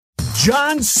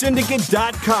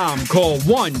JohnSyndicate.com. Call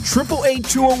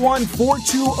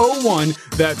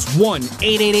 1-888-201-4201. That's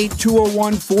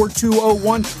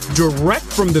 1-888-201-4201. Direct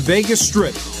from the Vegas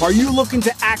Strip. Are you looking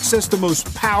to access the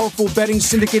most powerful betting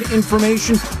syndicate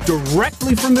information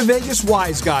directly from the Vegas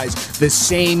Wise Guys? The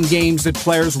same games that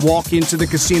players walk into the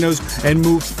casinos and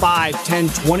move 5, 10,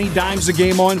 20 dimes a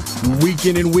game on week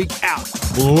in and week out.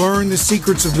 Learn the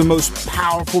secrets of the most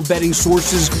powerful betting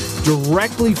sources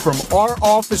directly from our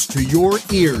office to your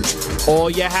ears. All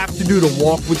you have to do to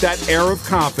walk with that air of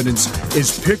confidence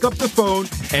is pick up the phone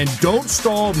and don't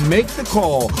stall. Make the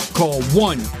call. Call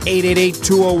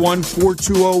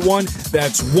 1-888-201-4201.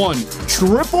 That's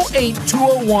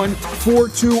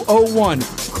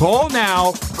 1-888-201-4201. Call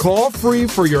now. Call free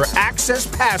for your access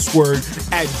password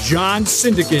at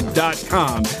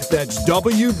johnsyndicate.com. That's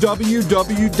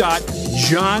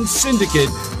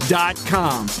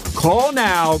www.johnsyndicate.com. Call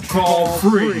now. Call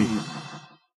free.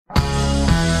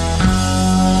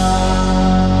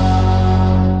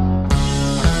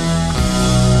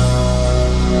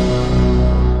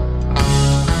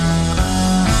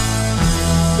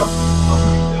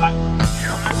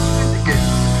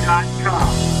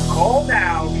 Call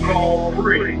now, call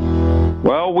free.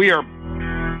 Well, we are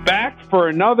back for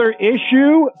another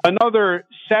issue, another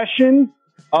session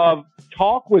of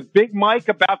Talk with Big Mike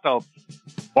about the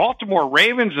Baltimore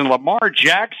Ravens and Lamar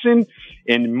Jackson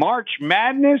in March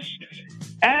Madness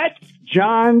at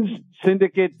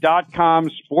JohnSyndicate.com,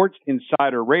 Sports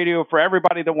Insider Radio. For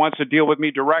everybody that wants to deal with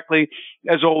me directly,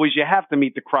 as always, you have to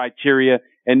meet the criteria.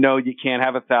 And no, you can't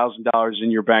have $1,000 in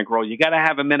your bankroll. You got to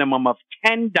have a minimum of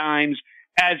 10 dimes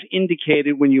as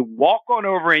indicated when you walk on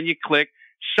over and you click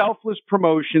selfless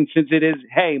promotion, since it is,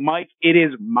 hey, Mike, it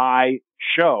is my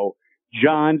show.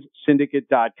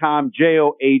 JohnSyndicate.com,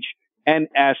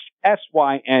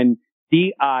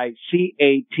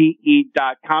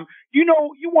 JohnSyndicate.com. You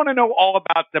want to know all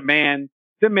about the man,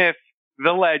 the myth,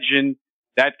 the legend.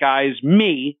 That guy is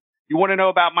me. You want to know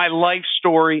about my life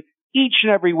story each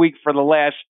and every week for the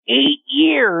last 8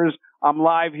 years. I'm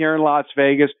live here in Las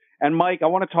Vegas. And Mike, I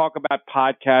want to talk about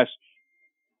podcasts.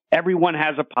 Everyone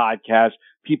has a podcast.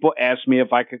 People ask me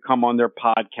if I could come on their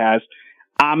podcast.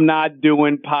 I'm not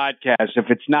doing podcasts.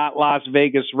 If it's not Las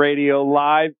Vegas Radio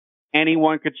Live,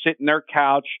 anyone could sit in their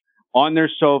couch, on their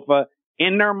sofa,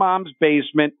 in their mom's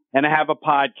basement, and have a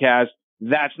podcast.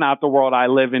 That's not the world I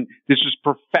live in. This is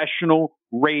professional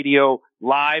radio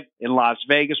live in Las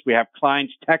Vegas. We have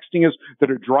clients texting us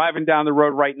that are driving down the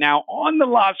road right now on the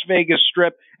Las Vegas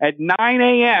Strip at 9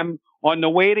 a.m. on the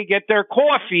way to get their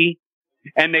coffee,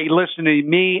 and they listen to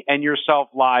me and yourself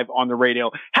live on the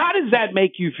radio. How does that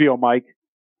make you feel, Mike?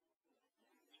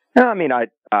 I mean, I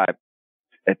at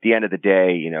the end of the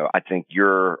day, I think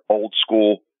you're old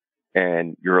school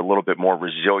and you're a little bit more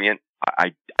resilient.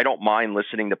 I don't mind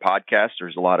listening to podcasts.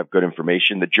 There's a lot of good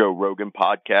information. The Joe Rogan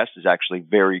podcast is actually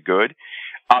very good.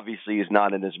 Obviously, he's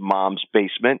not in his mom's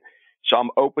basement, so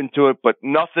I'm open to it, but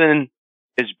nothing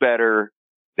is better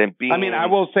than being... I mean, I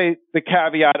will say the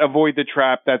caveat, Avoid the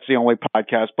Trap, that's the only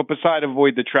podcast. But beside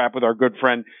Avoid the Trap with our good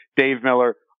friend Dave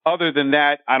Miller, other than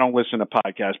that, I don't listen to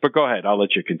podcasts. But go ahead. I'll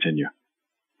let you continue.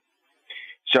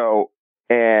 So,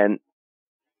 and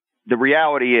the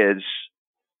reality is,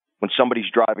 when somebody's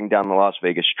driving down the Las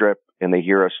Vegas Strip and they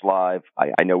hear us live,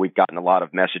 I know we've gotten a lot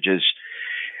of messages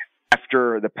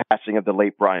after the passing of the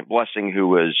late Brian Blessing, who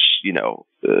was,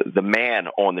 the man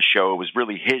on the show. It was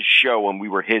really his show and we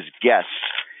were his guests.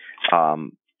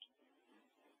 And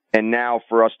now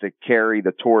for us to carry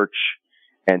the torch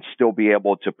and still be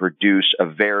able to produce a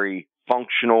very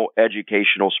functional,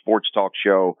 educational sports talk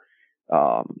show,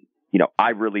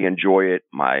 I really enjoy it.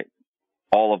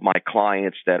 All of my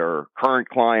clients that are current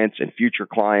clients and future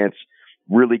clients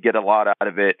really get a lot out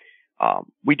of it.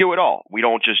 We do it all. We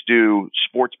don't just do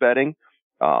sports betting.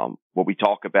 What we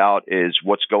talk about is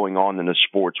what's going on in the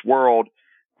sports world.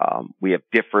 We have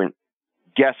different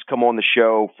guests come on the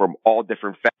show from all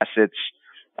different facets.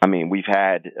 I mean, we've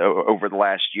had over the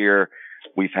last year,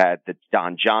 we've had the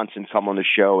Don Johnson come on the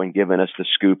show and given us the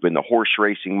scoop in the horse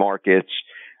racing markets.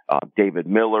 David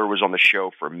Miller was on the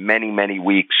show for many, many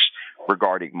weeks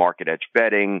regarding market edge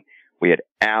betting. We had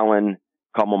Alan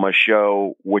come on my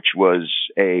show, which was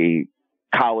a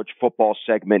college football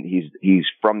segment. He's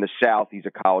from the South. He's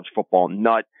a college football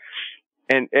nut.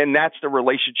 And that's the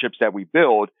relationships that we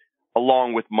build,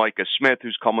 along with Micah Smith,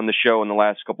 who's come on the show in the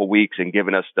last couple of weeks and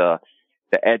given us the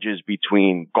edges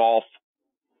between golf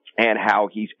and how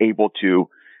he's able to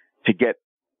get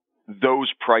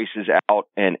those prices out.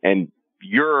 And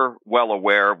you're well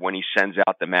aware of when he sends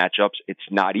out the matchups, it's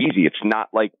not easy. It's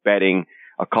not like betting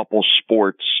a couple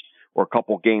sports or a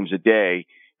couple games a day.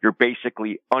 you're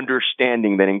basically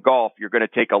understanding that in golf, you're going to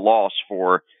take a loss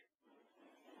for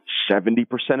 70%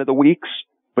 of the weeks,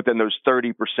 but then those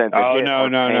 30% that paying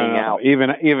out.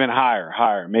 Even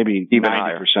higher, maybe even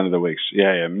 90% of the weeks.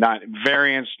 Yeah. Not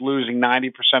variance losing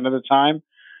 90% of the time,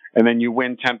 and then you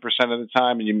win 10% of the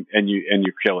time, and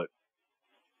you kill it.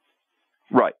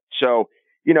 Right. So,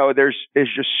 there's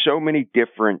just so many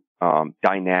different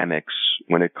dynamics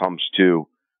when it comes to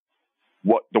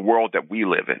what the world that we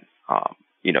live in.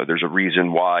 There's a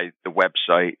reason why the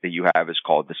website that you have is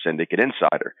called the Syndicate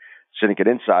Insider. Syndicate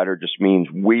Insider just means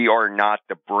we are not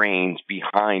the brains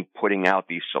behind putting out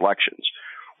these selections.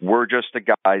 We're just the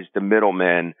guys, the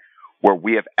middlemen, where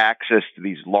we have access to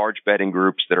these large betting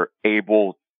groups that are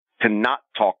able to not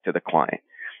talk to the client.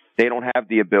 They don't have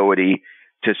the ability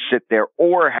to sit there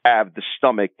or have the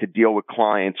stomach to deal with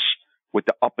clients with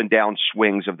the up and down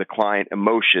swings of the client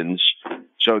emotions.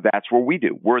 So that's what we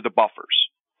do. We're the buffers.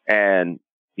 And,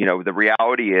 the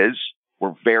reality is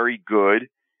we're very good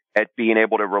at being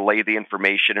able to relay the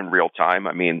information in real time.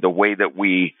 I mean, the way that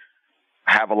we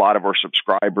have a lot of our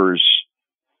subscribers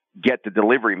get the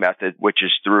delivery method, which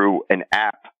is through an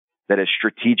app that is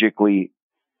strategically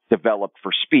developed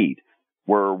for speed,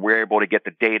 where we're able to get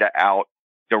the data out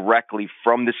directly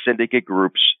from the syndicate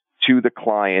groups to the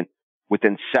client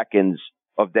within seconds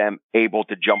of them able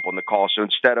to jump on the call. So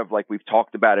instead of, like we've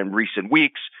talked about in recent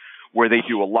weeks, where they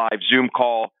do a live Zoom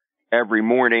call every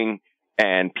morning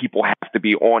and people have to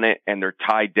be on it and they're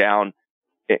tied down.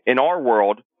 In our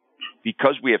world,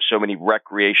 because we have so many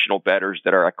recreational bettors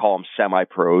that are, I call them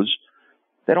semi-pros,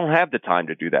 they don't have the time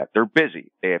to do that. They're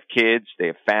busy. They have kids, they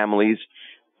have families,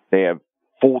 they have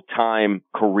full-time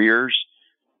careers.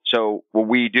 So what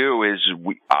we do is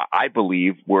I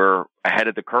believe we're ahead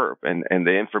of the curve, and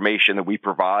the information that we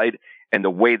provide and the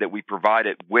way that we provide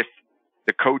it with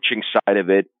the coaching side of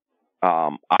it,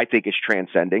 I think is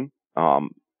transcending.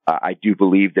 I do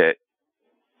believe that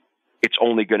it's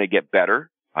only going to get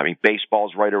better. I mean,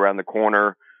 baseball's right around the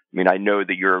corner. I mean, I know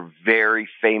that you're very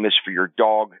famous for your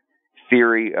dog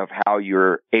theory of how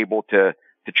you're able to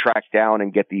track down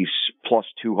and get these plus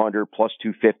 200, plus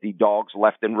 250 dogs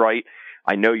left and right.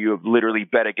 I know you have literally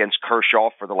bet against Kershaw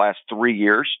for the last 3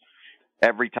 years.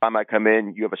 Every time I come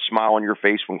in, you have a smile on your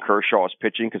face when Kershaw is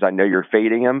pitching because I know you're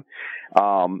fading him.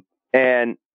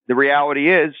 And the reality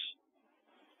is,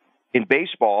 in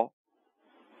baseball,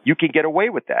 you can get away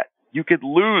with that. You could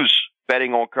lose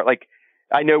betting on, like,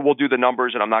 I know we'll do the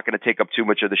numbers and I'm not going to take up too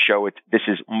much of the show. This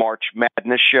is March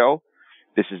Madness show.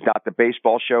 This is not the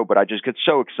baseball show, but I just get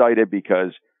so excited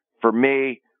because for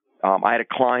me, I had a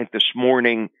client this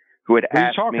morning who had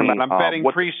asked me. What are you talking about?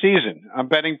 I'm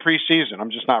betting preseason.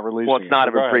 I'm just not releasing it. Well, it's not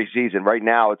even preseason. Right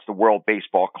now, it's the World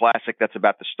Baseball Classic that's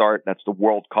about to start. That's the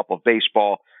World Cup of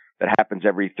Baseball that happens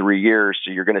every 3 years.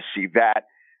 So you're going to see that.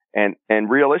 And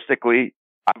realistically,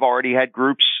 I've already had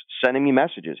groups sending me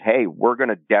messages. Hey, we're going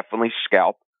to definitely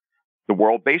scalp the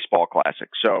World Baseball Classic.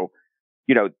 So,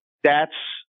 that's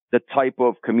the type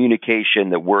of communication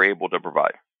that we're able to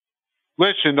provide.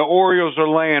 Listen, the Orioles are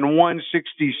laying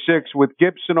 166 with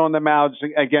Gibson on the mound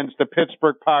against the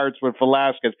Pittsburgh Pirates with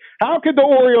Velasquez. How could the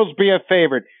Orioles be a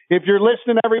favorite? If you're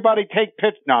listening, everybody take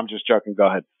Pitts. No, I'm just joking. Go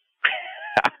ahead.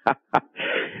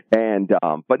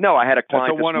 But no, I had a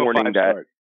client this morning that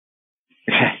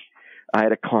I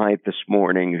had a client this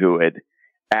morning who had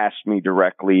asked me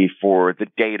directly for the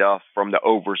data from the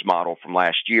overs model from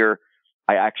last year.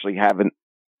 I actually haven't.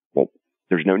 Well,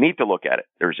 there's no need to look at it.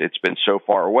 It's been so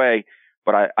far away.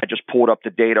 But I just pulled up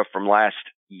the data from last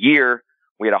year.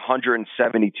 We had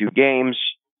 172 games,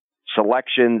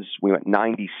 selections. We went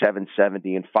 97,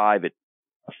 70, and 5 at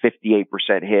a 58%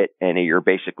 hit. And you're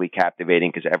basically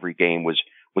captivating because every game was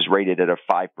rated at a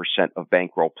 5% of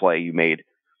bankroll play. You made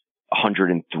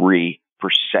 103%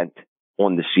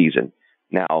 on the season.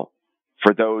 Now,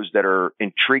 for those that are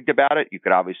intrigued about it, you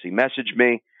could obviously message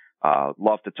me.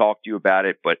 Love to talk to you about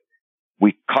it. But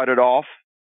we cut it off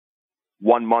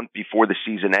 1 month before the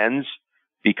season ends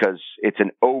because it's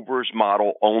an overs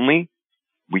model only.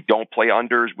 We don't play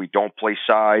unders. We don't play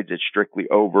sides. It's strictly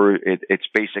over. It's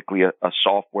basically a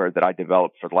software that I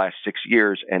developed for the last 6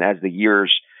 years. And as the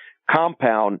years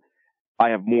compound, I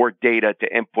have more data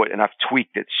to input, and I've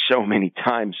tweaked it so many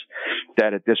times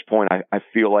that at this point, I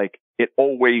feel like it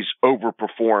always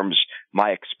overperforms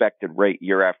my expected rate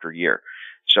year after year.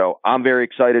 So I'm very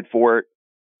excited for it.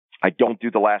 I don't do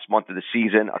the last month of the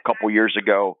season. A couple years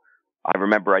ago, I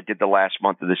remember I did the last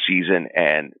month of the season,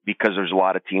 and because there's a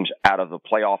lot of teams out of the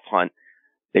playoff hunt,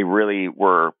 they really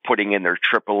were putting in their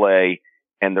AAA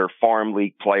and their farm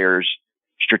league players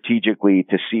strategically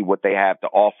to see what they have to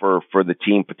offer for the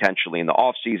team potentially in the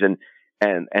off season.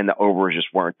 and the overs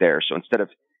just weren't there. So instead of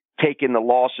taking the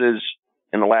losses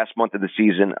in the last month of the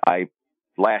season,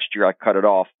 last year I cut it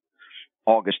off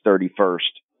August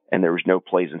 31st, and there was no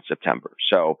plays in September.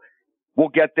 So we'll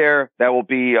get there. That will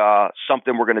be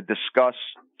something we're going to discuss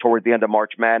toward the end of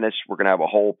March Madness. We're going to have a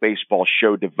whole baseball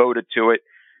show devoted to it.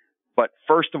 But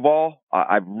first of all,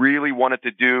 I really wanted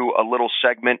to do a little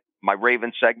segment, my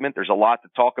Raven segment. There's a lot to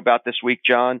talk about this week,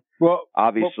 John. Well,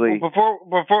 obviously,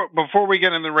 before we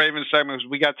get into the Raven segment,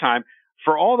 we got time.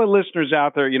 For all the listeners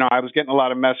out there, I was getting a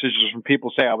lot of messages from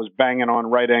people say I was banging on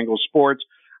Right Angle Sports.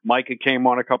 Micah came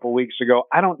on a couple weeks ago.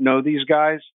 I don't know these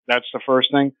guys. That's the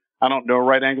first thing. I don't know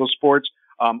Right Angle Sports.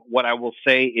 What I will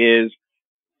say is,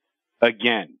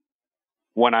 again,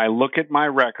 when I look at my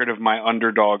record of my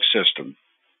underdog system,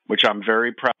 which I'm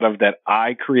very proud of that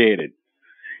I created,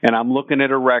 and I'm looking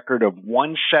at a record of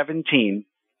 117,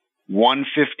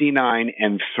 159,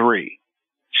 and 3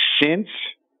 since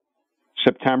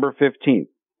September 15th.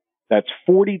 That's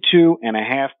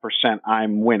 42.5%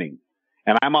 I'm winning.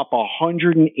 And I'm up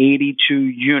 182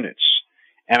 units.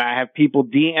 And I have people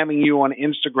DMing you on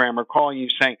Instagram or calling you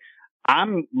saying,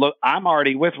 I'm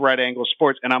already with Right Angle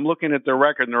Sports, and I'm looking at their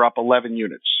record, and they're up 11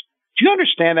 units. Do you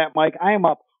understand that, Mike? I am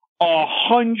up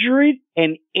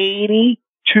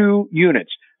 182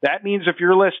 units. That means if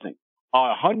you're listening,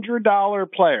 a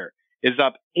 $100 player is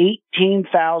up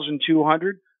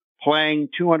 18,200 playing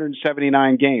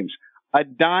 279 games. A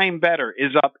dime bettor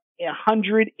is up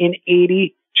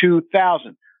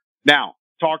 182,000. Now,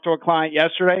 talked to a client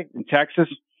yesterday in Texas.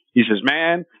 He says,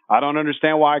 man, I don't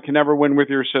understand why I can never win with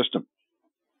your system.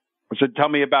 I said, tell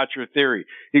me about your theory.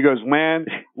 He goes, man,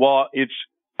 well,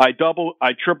 I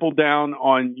triple down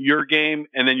on your game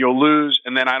and then you'll lose.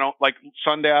 And then I don't, like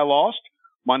Sunday I lost.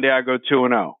 Monday I go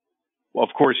 2-0. Well,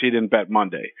 of course he didn't bet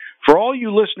Monday. For all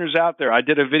you listeners out there, I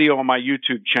did a video on my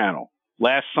YouTube channel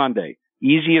last Sunday.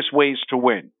 Easiest ways to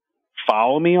win.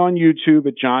 Follow me on YouTube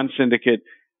at John Syndicate.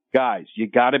 Guys, you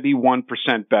got to be 1%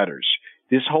 bettors.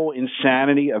 This whole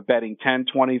insanity of betting 10,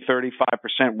 20,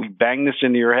 35%, we bang this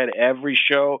into your head every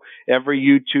show, every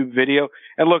YouTube video.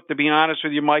 And look, to be honest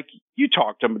with you, Mike, you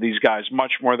talk to these guys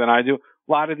much more than I do.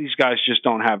 A lot of these guys just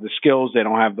don't have the skills. They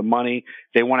don't have the money.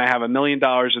 They want to have $1 million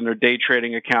in their day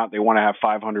trading account. They want to have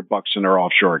 $500 in their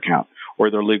offshore account or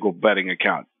their legal betting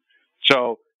account.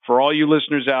 So for all you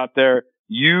listeners out there,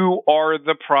 you are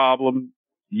the problem.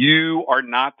 You are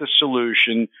not the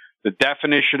solution. The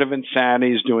definition of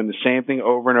insanity is doing the same thing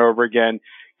over and over again.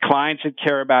 Clients that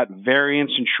care about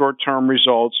variance and short-term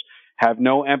results have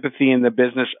no empathy in the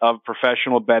business of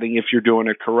professional betting if you're doing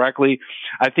it correctly.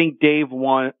 I think Dave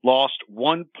lost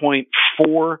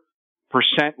 1.4%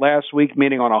 last week,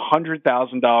 meaning on a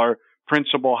 $100,000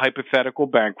 principal hypothetical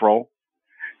bankroll.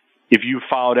 If you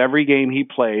followed every game he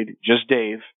played, just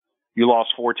Dave, you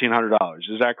lost $1,400.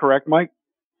 Is that correct, Mike?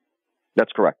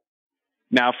 That's correct.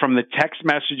 Now, from the text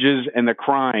messages and the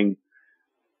crying,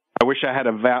 I wish I had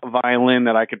a violin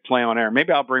that I could play on air.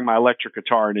 Maybe I'll bring my electric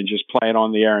guitar in and just play it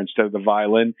on the air instead of the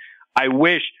violin. I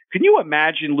wish. Can you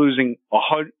imagine losing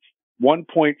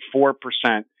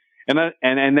 1.4%,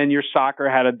 and then your soccer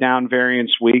had a down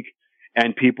variance week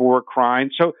and people were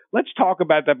crying? So let's talk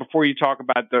about that before you talk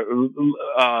about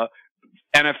the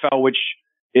NFL, which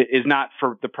is not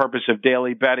for the purpose of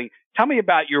daily betting. Tell me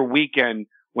about your weekend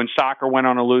when soccer went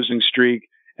on a losing streak,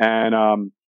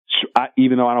 and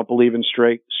even though I don't believe in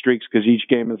streaks because each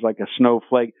game is like a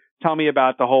snowflake, tell me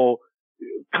about the whole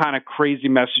kind of crazy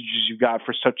messages you got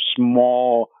for such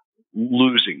small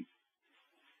losing.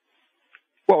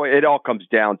 Well, it all comes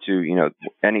down to,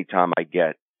 anytime I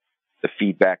get the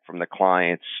feedback from the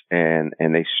clients and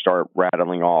they start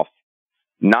rattling off,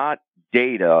 not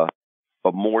data,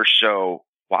 but more so,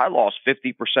 well, I lost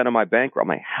 50% of my bankroll. I'm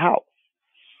like, how?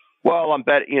 Well, I'm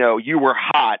betting, you were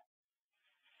hot.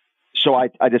 So I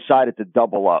decided to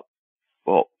double up.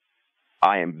 Well,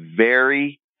 I am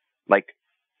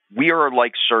we are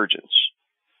like surgeons.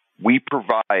 We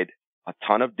provide a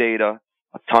ton of data,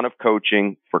 a ton of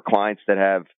coaching for clients that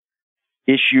have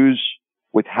issues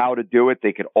with how to do it.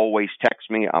 They could always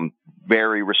text me. I'm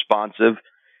very responsive,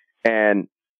 and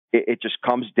it just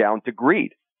comes down to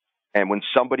greed. And when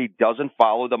somebody doesn't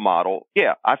follow the model,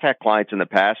 yeah, I've had clients in the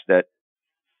past that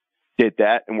did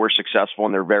that and were successful,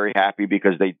 and they're very happy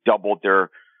because they doubled their,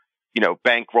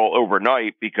 bankroll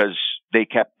overnight because they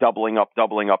kept doubling up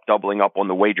on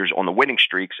the wagers on the winning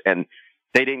streaks, and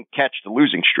they didn't catch the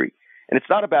losing streak. And it's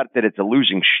not about that it's a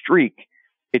losing streak.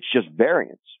 It's just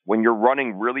variance. When you're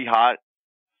running really hot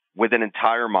with an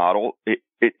entire model,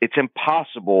 it's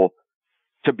impossible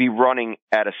to be running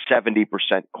at a 70%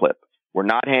 clip. We're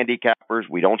not handicappers.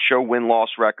 We don't show win-loss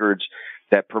records.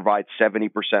 that provides 70%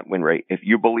 win rate. If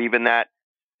you believe in that,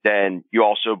 then you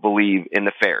also believe in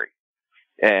the fairy.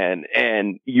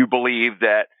 And you believe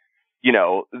that, you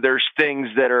know, there's things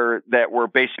that were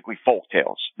basically folk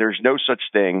tales. There's no such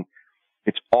thing.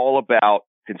 It's all about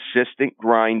consistent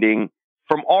grinding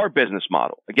from our business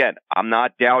model. Again, I'm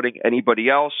not doubting anybody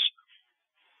else.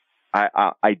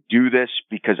 I do this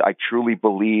because I truly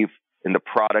believe in the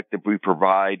product that we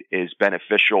provide is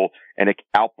beneficial, and it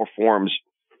outperforms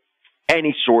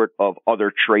any sort of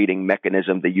other trading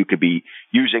mechanism that you could be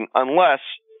using, unless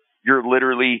you're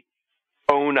literally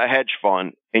own a hedge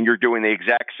fund and you're doing the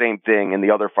exact same thing in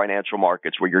the other financial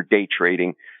markets where you're day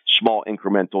trading small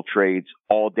incremental trades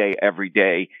all day, every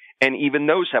day. And even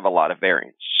those have a lot of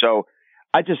variance. So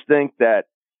I just think that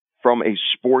from a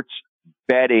sports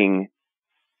betting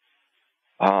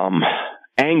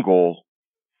angle,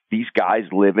 these guys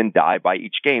live and die by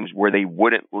each game, where they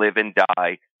wouldn't live and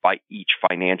die by each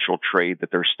financial trade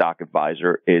that their stock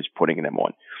advisor is putting them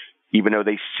on. Even though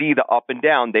they see the up and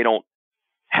down, they don't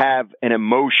have an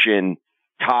emotion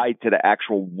tied to the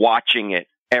actual watching it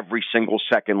every single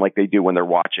second like they do when they're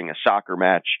watching a soccer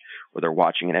match or they're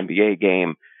watching an NBA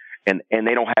game. And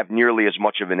they don't have nearly as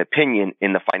much of an opinion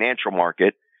in the financial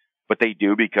market, but they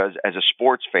do because as a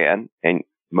sports fan, and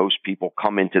most people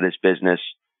come into this business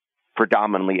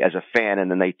predominantly as a fan and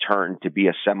then they turn to be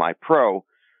a semi-pro,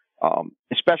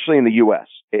 especially in the U.S.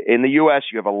 In the U.S.,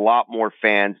 you have a lot more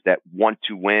fans that want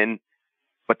to win,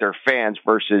 but they're fans,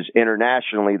 versus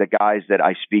internationally, the guys that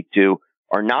I speak to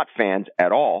are not fans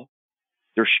at all.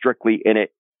 They're strictly in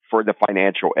it for the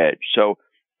financial edge. So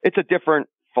it's a different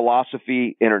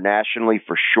philosophy internationally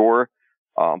for sure.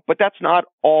 But that's not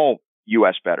all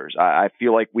U.S. bettors. I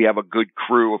feel like we have a good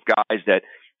crew of guys that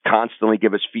constantly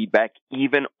give us feedback,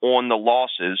 even on the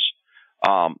losses,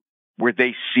 where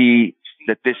they see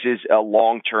that this is a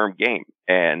long-term game.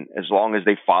 And as long as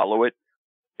they follow it,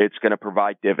 it's going to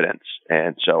provide dividends.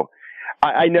 And so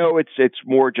I know it's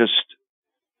more just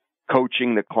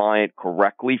coaching the client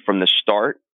correctly from the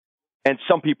start. And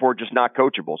some people are just not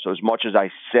coachable. So as much as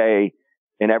I say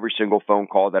in every single phone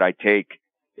call that I take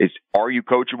is, are you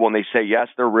coachable? And they say, yes,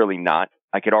 they're really not.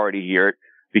 I could already hear it,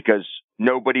 because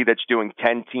nobody that's doing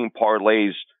 10-team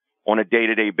parlays on a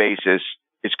day-to-day basis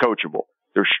is coachable.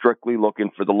 They're strictly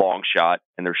looking for the long shot,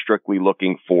 and they're strictly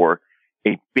looking for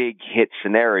a big hit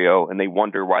scenario, and they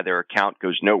wonder why their account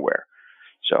goes nowhere.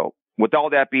 So with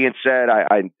all that being said,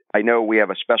 I know we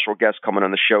have a special guest coming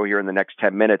on the show here in the next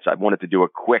 10 minutes. I wanted to do a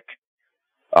quick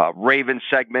Ravens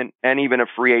segment and even a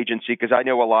free agency, because I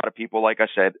know a lot of people, like I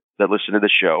said, that listen to the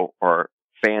show are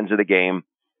fans of the game.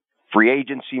 Free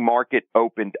agency market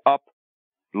opened up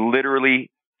literally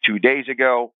 2 days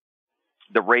ago.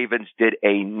 The Ravens did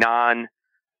a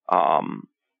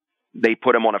they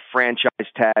put him on a franchise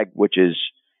tag, which is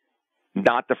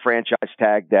not the franchise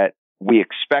tag that we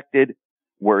expected,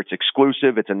 where it's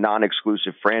exclusive. It's a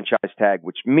non-exclusive franchise tag,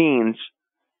 which means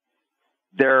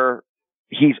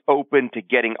he's open to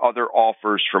getting other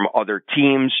offers from other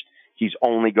teams. He's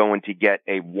only going to get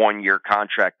a 1-year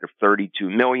contract of $32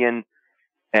 million,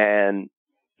 and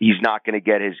he's not going to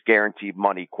get his guaranteed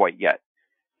money quite yet.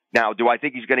 Now, do I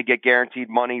think he's going to get guaranteed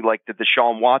money like the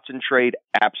Deshaun Watson trade?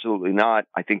 Absolutely not.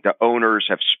 I think the owners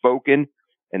have spoken,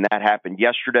 and that happened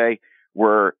yesterday,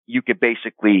 where you could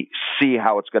basically see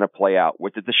how it's going to play out.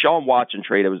 With the Deshaun Watson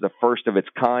trade, it was the first of its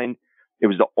kind. It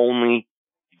was the only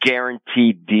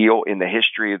guaranteed deal in the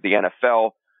history of the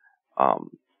NFL.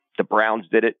 The Browns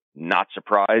did it. Not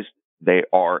surprised. They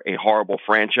are a horrible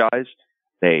franchise.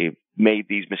 They've made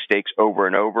these mistakes over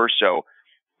and over. So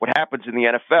what happens in the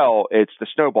NFL, it's the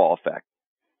snowball effect.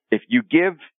 If you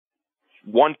give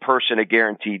one person a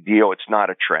guaranteed deal, it's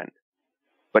not a trend.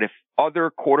 But if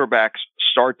other quarterbacks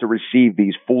start to receive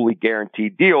these fully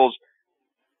guaranteed deals,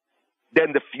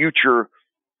 then the future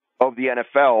of the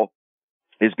NFL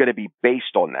is going to be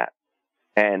based on that.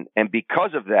 And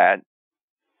because of that,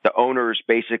 the owners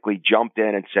basically jumped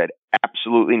in and said,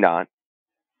 absolutely not.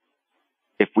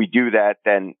 If we do that,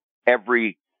 then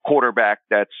every quarterback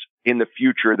that's in the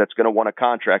future that's going to want a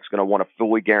contract is going to want a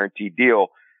fully guaranteed deal.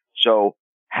 So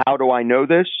how do I know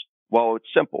this? Well, it's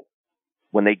simple.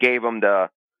 When they gave him the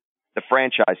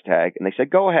franchise tag and they said,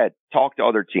 go ahead, talk to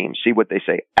other teams, see what they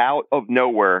say. Out of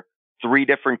nowhere, 3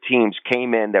 different teams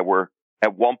came in that were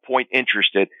at one point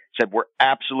interested, said, we're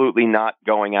absolutely not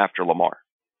going after Lamar.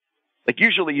 Like,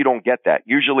 usually you don't get that.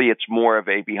 Usually it's more of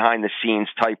a behind the scenes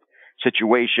type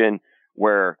situation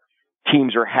where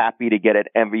teams are happy to get an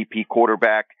MVP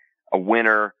quarterback, a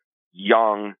winner,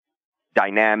 young,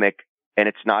 dynamic, and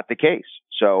it's not the case.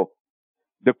 So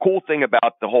the cool thing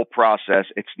about the whole process,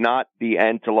 it's not the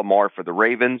end to Lamar for the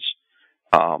Ravens.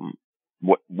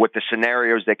 what the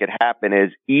scenarios that could happen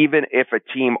is, even if a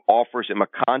team offers him a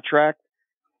contract,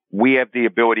 we have the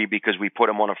ability, because we put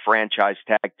him on a franchise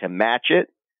tag, to match it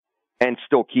and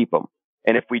still keep him.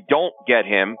 And if we don't get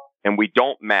him and we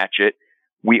don't match it,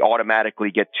 we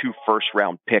automatically get 2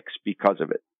 first-round picks because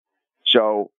of it.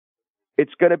 So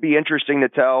it's going to be interesting to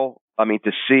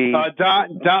see.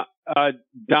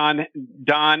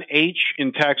 Don H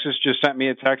in Texas just sent me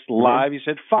a text live. He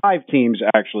said 5 teams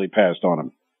actually passed on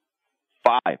him.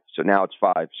 5. So now it's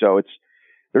 5. So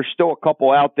there's still a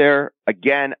couple out there.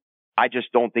 Again, I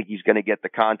just don't think he's going to get the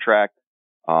contract.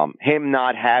 Him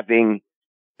not having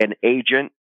an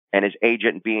agent, and his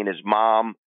agent being his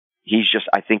mom,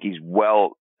 I think he's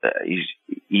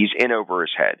in over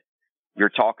his head. You're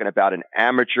talking about an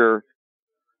amateur,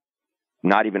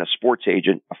 not even a sports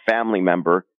agent, a family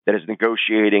member that is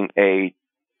negotiating a,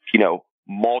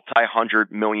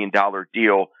 multi-$100 million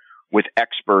deal with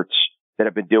experts that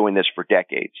have been doing this for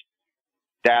decades.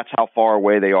 That's how far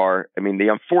away they are. I mean, the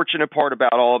unfortunate part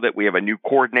about all of it, we have a new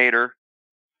coordinator.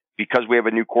 Because we have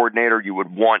a new coordinator, you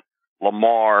would want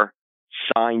Lamar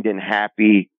signed and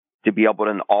happy to be able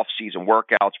to, in the off-season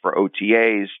workouts for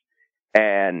OTAs.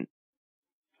 And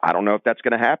I don't know if that's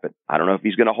going to happen. I don't know if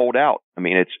he's going to hold out. I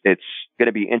mean, it's going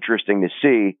to be interesting to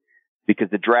see, because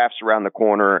the draft's around the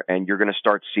corner and you're going to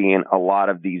start seeing a lot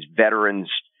of these veterans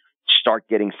start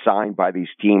getting signed by these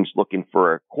teams looking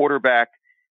for a quarterback.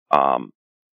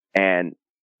 And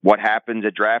what happens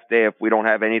at draft day if we don't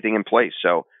have anything in place?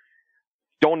 So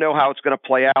don't know how it's going to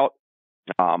play out.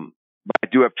 But I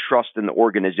do have trust in the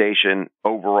organization.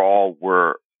 Overall,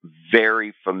 we're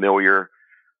very familiar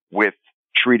with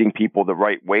treating people the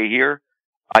right way here.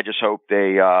 I just hope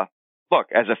they, look,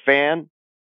 as a fan,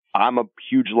 I'm a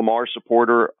huge Lamar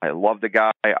supporter. I love the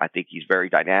guy. I think he's very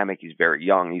dynamic. He's very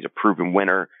young. He's a proven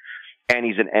winner, and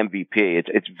he's an MVP.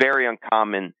 It's very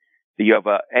uncommon that you have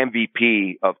an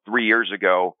MVP of 3 years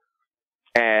ago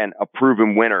and a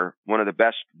proven winner, one of the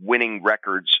best winning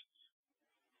records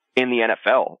in the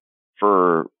NFL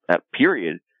for that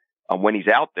period, when he's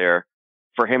out there,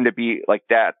 for him to be like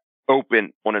that,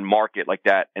 open on a market like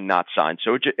that and not signed.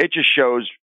 So it just shows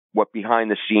what behind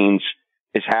the scenes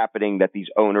is happening, that these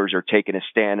owners are taking a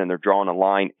stand and they're drawing a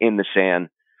line in the sand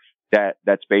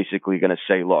that's basically going to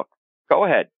say, look, go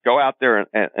ahead, go out there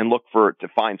and look to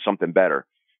find something better.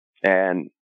 And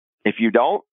if you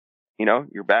don't,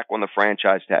 you're back on the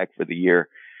franchise tag for the year.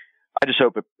 I just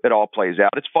hope it all plays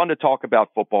out. It's fun to talk about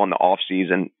football in the off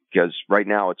season, because right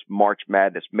now it's March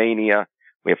Madness mania.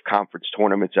 We have conference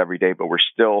tournaments every day, but we're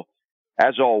still,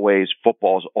 as always,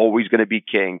 football is always going to be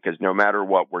king, because no matter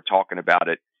what, we're talking about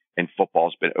it, and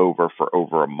football's been over for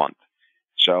over a month.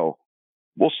 So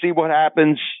we'll see what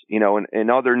happens. In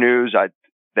other news,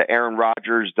 the Aaron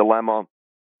Rodgers dilemma,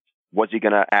 was he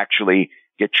going to actually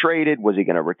get traded? Was he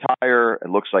going to retire? It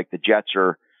looks like the Jets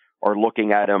are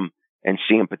looking at him and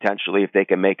seeing potentially if they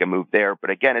can make a move there.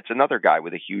 But again, it's another guy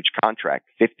with a huge contract,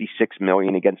 $56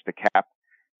 million against the cap.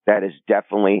 That is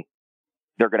definitely,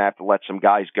 they're going to have to let some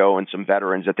guys go and some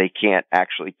veterans that they can't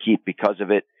actually keep because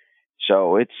of it.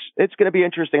 So it's going to be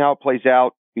interesting how it plays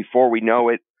out. Before we know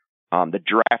it, the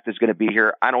draft is going to be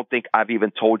here. I don't think I've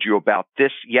even told you about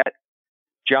this yet,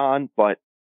 John, but,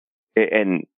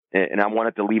 and I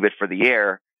wanted to leave it for the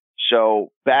air.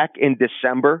 So back in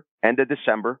December, end of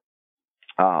December,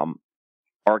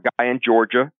 our guy in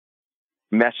Georgia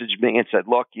messaged me and said,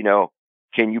 look,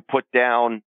 can you put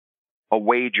down a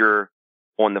wager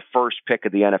on the first pick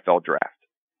of the NFL draft?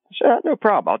 I said, no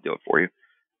problem. I'll do it for you.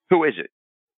 Who is it?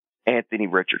 Anthony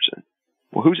Richardson.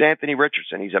 Well, who's Anthony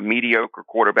Richardson? He's a mediocre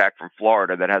quarterback from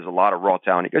Florida that has a lot of raw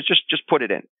talent. He goes, just put it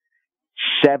in.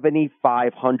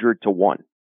 7,500 to 1,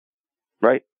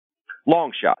 right?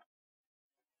 Long shot.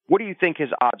 What do you think his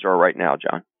odds are right now,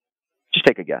 John? Just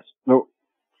take a guess. No.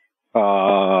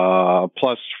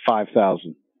 Plus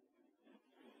 5,000.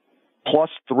 Plus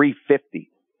 350.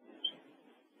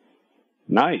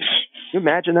 Nice. Can you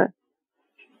imagine that?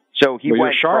 So he went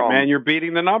you're sharp, from, man. You're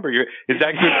beating the number. Is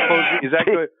that good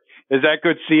closing? Is that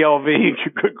good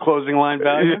CLV? Good closing line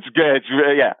value? It's good.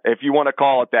 Yeah. If you want to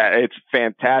call it that, it's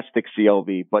fantastic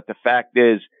CLV. But the fact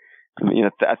is,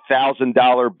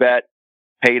 $1,000 bet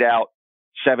paid out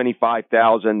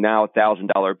 75,000. Now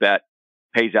 $1,000 bet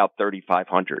pays out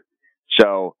 3,500.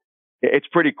 So it's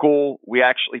pretty cool. We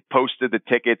actually posted the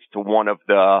tickets to one of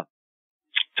the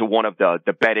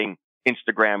betting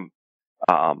Instagram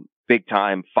big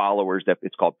time followers, that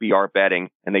it's called BR Betting,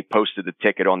 and they posted the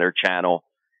ticket on their channel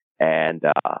and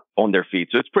on their feed.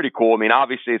 So it's pretty cool. I mean,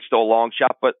 obviously it's still a long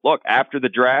shot, but look, after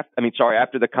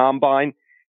the combine,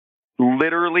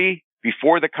 literally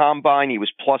before the combine, he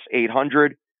was plus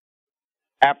 800.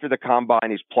 after the combine,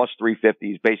 he's plus 350.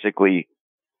 He's basically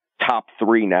top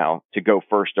 3 now to go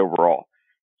first overall.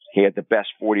 He had the best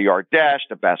 40-yard dash,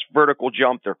 the best vertical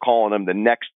jump. They're calling him the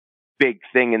next big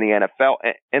thing in the NFL.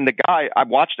 And the guy, I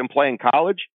watched him play in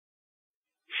college,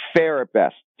 fair at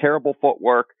best, terrible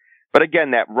footwork. But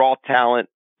again, that raw talent,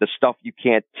 the stuff you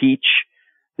can't teach,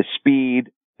 the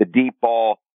speed, the deep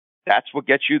ball, that's what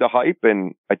gets you the hype.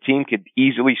 And a team could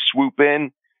easily swoop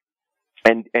in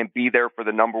and be there for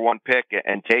the number 1 pick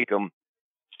and take him.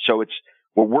 So it's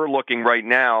what we're looking right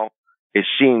now is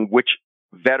seeing which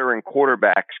veteran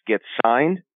quarterbacks get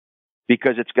signed,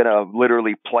 because it's going to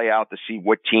literally play out to see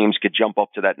what teams could jump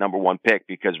up to that number 1 pick.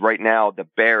 Because right now the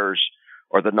Bears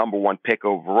are the number 1 pick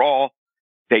overall.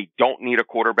 They don't need a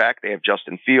quarterback. They have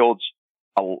Justin Fields.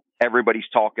 Everybody's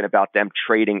talking about them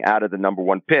trading out of the number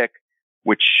 1 pick,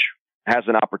 which has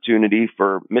an opportunity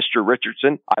for Mr.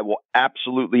 Richardson. I will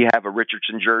absolutely have a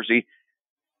Richardson jersey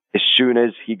as soon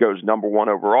as he goes number 1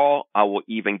 overall. I will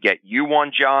even get you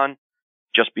one, John,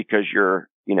 just because you're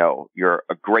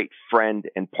a great friend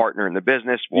and partner in the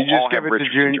business. We'll all have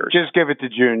Richardson jerseys. Just give it to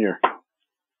Junior.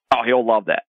 Oh, he'll love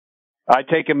that. I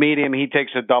take a medium. He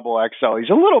takes a double XL. He's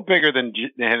a little bigger than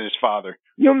his father.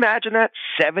 Can you imagine that?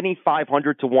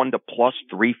 7,500 to 1 to plus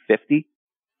 350.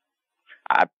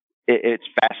 It's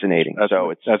fascinating.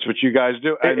 That's what you guys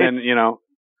do. And then,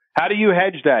 how do you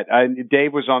hedge that?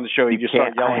 Dave was on the show. He just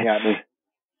started yelling at me.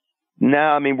 No,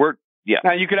 I mean,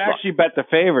 Now, you could actually bet the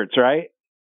favorites, right?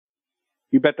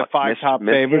 You bet the 5 top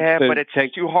favorites. Yeah, but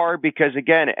it's too hard because,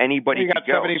 again, anybody you got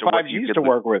 75 G's to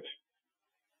work with.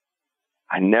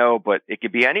 I know, but it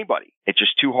could be anybody. It's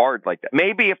just too hard like that.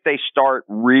 Maybe if they start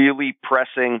really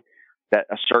pressing that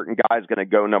a certain guy is going to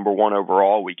go number 1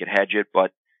 overall, we could hedge it.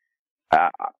 But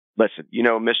listen,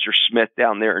 Mr. Smith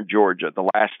down there in Georgia, the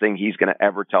last thing he's going to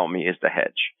ever tell me is to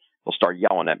hedge. He'll start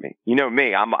yelling at me. You know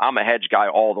me, I'm a hedge guy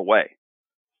all the way.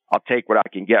 I'll take what I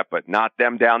can get, but not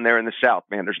them down there in the South,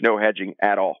 man. There's no hedging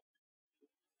at all.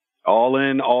 All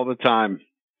in, all the time.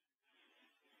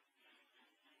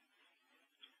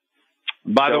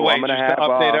 By the way, just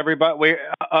to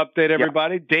update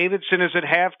everybody, Davidson is at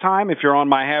halftime. If you're on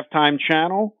my halftime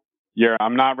channel,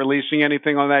 I'm not releasing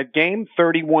anything on that game.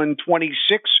 31-26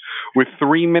 with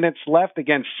 3 minutes left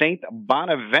against St.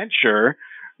 Bonaventure.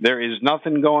 There is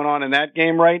nothing going on in that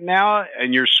game right now.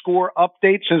 And your score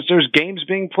update, since there's games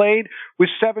being played, with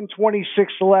 7:26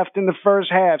 left in the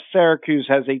first half, Syracuse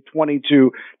has a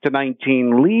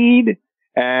 22-19 lead.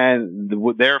 And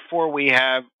therefore, we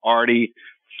have already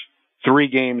 3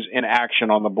 games in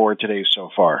action on the board today so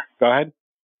far. Go ahead.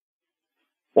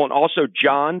 Well, and also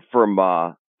John from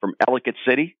Ellicott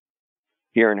City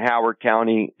here in Howard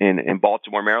County in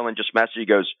Baltimore, Maryland, just messaged. He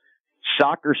goes,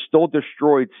 soccer still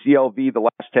destroyed CLV the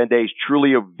last 10 days.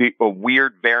 Truly a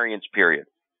weird variance period.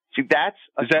 See, that's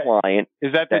client.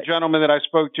 Is that the gentleman that I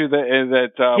spoke to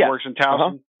that works in Towson?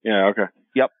 Uh-huh. Yeah, okay.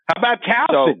 Yep. How about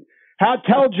Towson?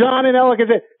 Tell John and Ellicott,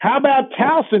 how about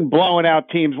Towson blowing out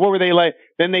teams? What were they like?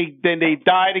 Then they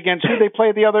died against who they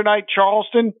played the other night?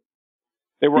 Charleston.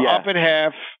 They were up at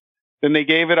half. Then they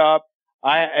gave it up.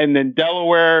 And then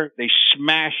Delaware, they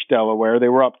smashed Delaware. They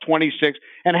were up 26.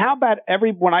 And how about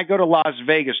when I go to Las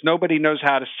Vegas, nobody knows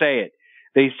how to say it.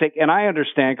 They say, and I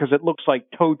understand because it looks like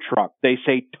tow truck. They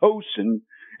say Towson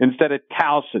instead of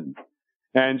Towson.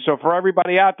 And so for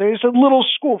everybody out there, it's a little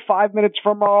school 5 minutes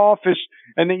from our office.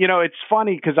 And then, it's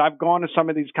funny because I've gone to some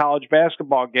of these college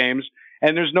basketball games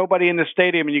and there's nobody in the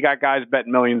stadium and you got guys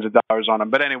betting millions of dollars on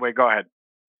them. But anyway, go ahead.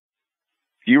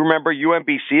 Do you remember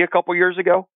UMBC a couple years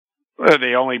ago?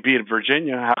 They only beat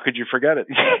Virginia. How could you forget it?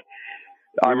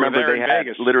 I remember they had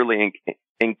Vegas. Literally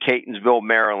in Catonsville,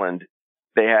 Maryland,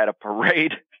 they had a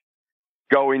parade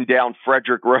going down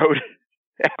Frederick Road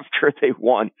after they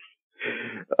won.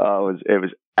 It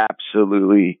was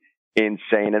absolutely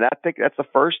insane. And I think that's the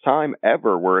first time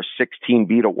ever where a 16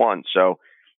 beat a 1. So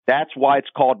that's why it's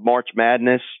called March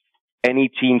Madness. Any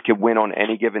team can win on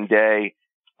any given day.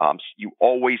 You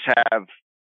always have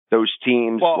those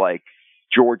teams like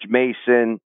George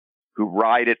Mason who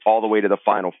ride it all the way to the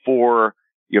Final Four.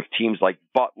 You have teams like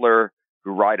Butler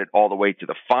who ride it all the way to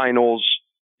the finals.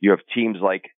 You have teams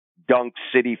like Dunk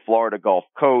City, Florida Gulf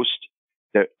Coast,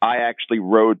 that I actually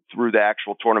rode through the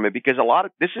actual tournament, because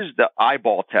this is the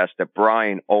eyeball test that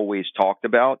Brian always talked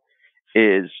about,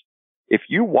 is if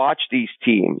you watch these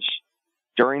teams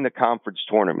during the conference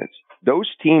tournaments,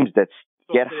 those teams that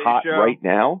get hot right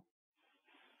now,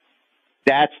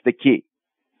 that's the key.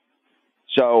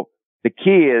 So the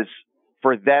key is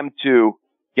for them to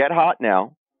get hot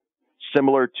now,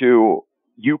 similar to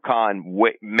UConn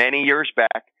many years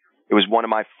back. It was one of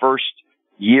my first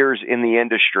years in the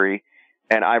industry.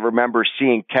 And I remember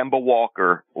seeing Kemba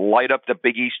Walker light up the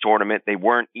Big East tournament. They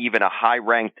weren't even a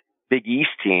high-ranked Big East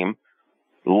team.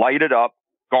 Light it up.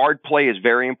 Guard play is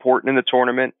very important in the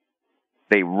tournament.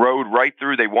 They rode right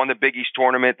through. They won the Big East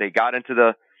tournament. They got into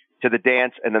the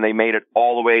dance, and then they made it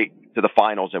all the way to the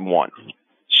finals and won.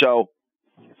 So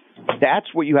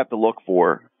that's what you have to look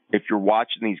for if you're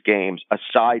watching these games,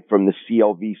 aside from the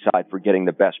CLV side for getting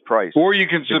the best price. Or you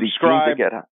can subscribe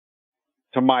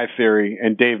to my theory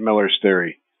and Dave Miller's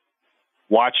theory.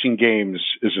 Watching games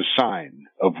is a sign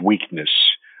of weakness.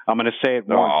 I'm going to say it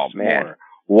once more.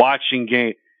 Watching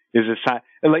game is a sign.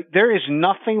 Like, there is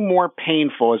nothing more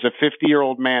painful as a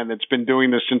 50-year-old man that's been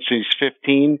doing this since he's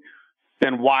 15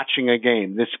 than watching a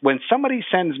game. When somebody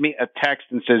sends me a text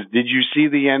and says, "Did you see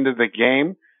the end of the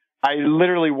game?" I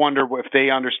literally wonder if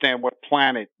they understand what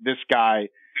planet this guy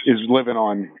is living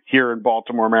on here in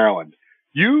Baltimore, Maryland.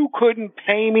 You couldn't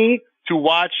pay me to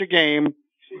watch a game.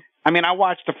 I mean, I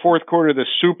watched the fourth quarter of the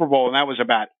Super Bowl, and that was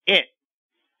about it.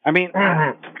 I mean,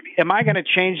 am I going to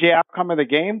change the outcome of the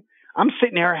game? I'm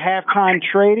sitting here halftime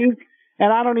trading,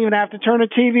 and I don't even have to turn the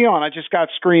TV on. I just got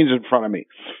screens in front of me.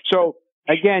 So,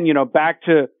 again, back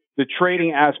to the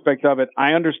trading aspect of it,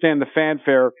 I understand the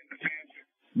fanfare.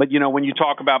 But, when you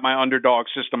talk about my underdog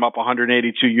system up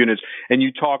 182 units, and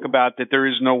you talk about that there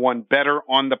is no one better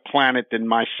on the planet than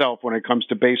myself when it comes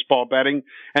to baseball betting.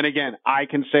 And again, I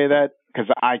can say that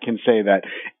because I can say that.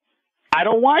 I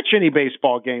don't watch any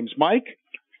baseball games, Mike.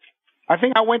 I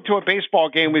think I went to a baseball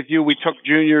game with you. We took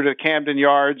Junior to Camden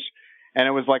Yards, and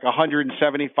it was like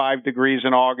 175 degrees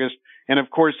in August. And, of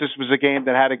course, this was a game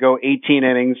that had to go 18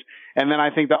 innings. And then I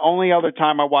think the only other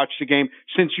time I watched the game,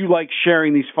 since you like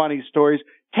sharing these funny stories,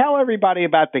 tell everybody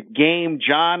about the game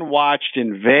John watched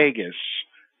in Vegas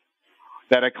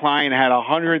that a client had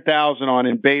 100,000 on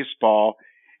in baseball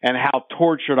and how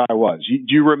tortured I was.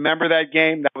 Do you remember that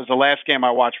game? That was the last game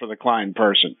I watched with a client in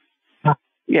person.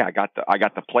 Yeah, I got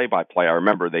the play-by-play. I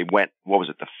remember they went, what was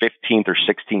it, the 15th or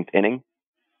 16th inning?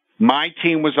 My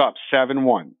team was up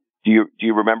 7-1. Do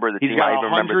you remember the team? He's got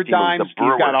 100 dimes. He's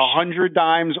got 100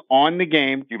 dimes on the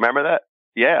game. Do you remember that?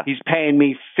 Yeah. He's paying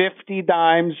me 50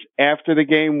 dimes after the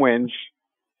game wins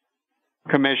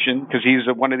commission, because he's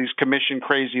one of these commission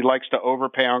crazy. He likes to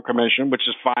overpay on commission, which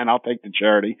is fine. I'll take the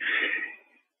charity.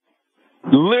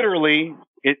 Literally,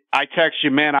 I text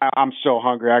you, man, I'm so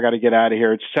hungry. I got to get out of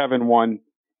here. It's 7-1,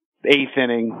 8th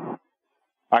inning.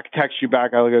 I text you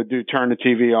back. I go, dude, turn the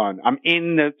TV on. I'm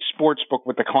in the sports book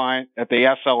with the client at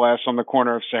the SLS on the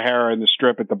corner of Sahara and the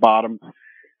Strip at the bottom.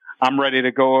 I'm ready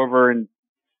to go over and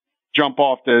jump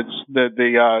off the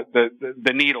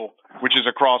Needle, which is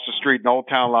across the street in Old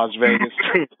Town Las Vegas.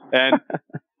 And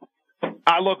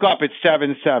I look up, it's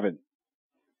 7-7.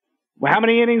 Well, how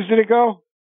many innings did it go?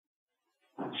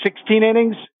 16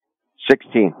 innings?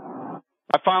 16.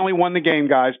 I finally won the game,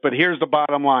 guys, but here's the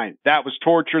bottom line. That was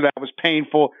torture. That was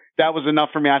painful. That was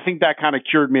enough for me. I think that kind of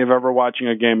cured me of ever watching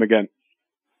a game again.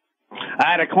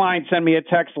 I had a client send me a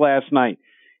text last night.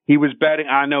 He was betting.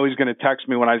 I know he's going to text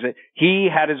me when I say he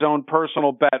had his own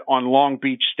personal bet on Long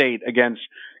Beach State against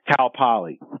Cal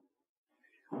Poly.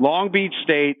 Long Beach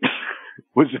State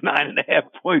was a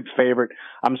 9.5-point favorite.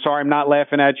 I'm sorry, I'm not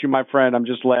laughing at you, my friend. I'm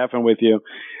just laughing with you.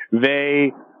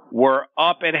 They were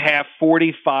up at half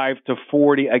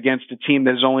 45-40 against a team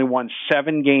that has only won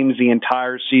 7 games the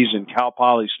entire season, Cal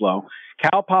Poly Slow.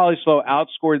 Cal Poly Slow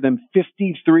outscored them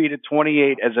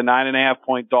 53-28 as a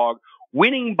 9.5-point dog,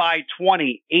 winning by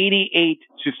 20,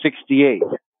 88-68.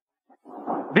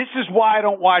 This is why I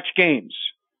don't watch games.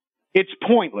 It's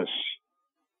pointless.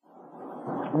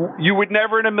 You would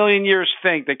never in a million years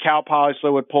think that Cal Poly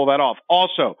Slow would pull that off.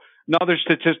 Also, another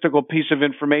statistical piece of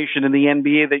information in the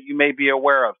NBA that you may be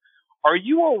aware of. Are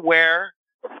you aware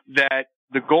that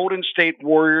the Golden State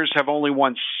Warriors have only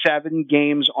won 7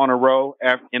 games on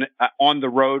the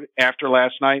road after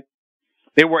last night?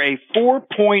 They were a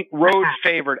 4-point road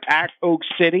favorite at Oak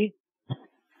City.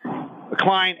 A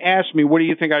client asked me, what do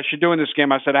you think I should do in this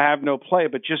game? I said, I have no play,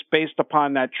 but just based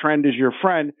upon that trend as your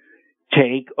friend,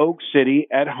 take Oak City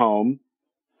at home.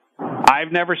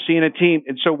 I've never seen a team.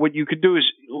 And so what you could do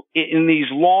is in these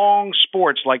long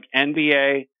sports like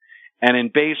NBA and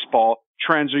in baseball,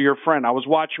 trends are your friend. I was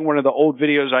watching one of the old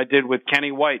videos I did with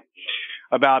Kenny White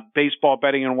about baseball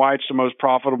betting and why it's the most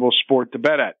profitable sport to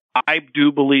bet at. I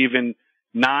do believe in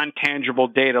non-tangible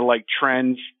data like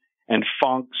trends and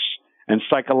funks and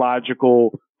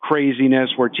psychological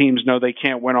craziness where teams know they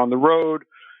can't win on the road.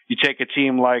 You take a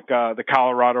team like the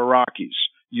Colorado Rockies.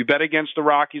 You bet against the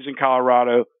Rockies in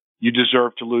Colorado, you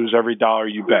deserve to lose every dollar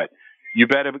you bet. You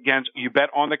bet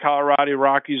on the Colorado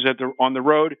Rockies on the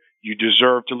road, You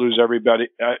deserve to lose every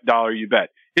dollar you bet.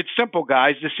 It's simple,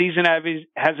 guys. The season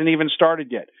hasn't even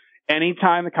started yet.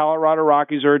 Anytime the Colorado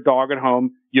Rockies are a dog at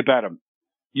home, you bet them.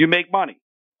 You make money.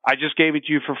 I just gave it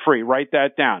to you for free. Write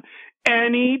that down.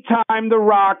 Anytime the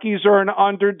Rockies are an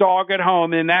underdog at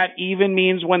home, and that even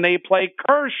means when they play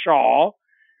Kershaw,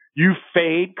 you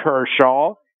fade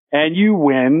Kershaw and you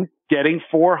win, getting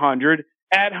 400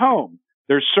 at home.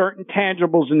 There's certain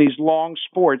tangibles in these long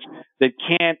sports that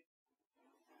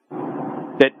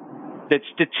that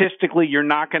statistically you're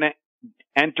not going to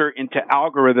enter into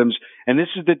algorithms. And this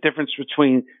is the difference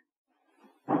between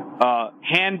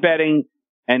hand betting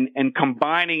and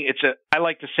combining. I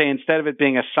like to say, instead of it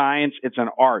being a science, it's an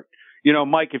art. You know,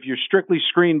 Mike, if you're strictly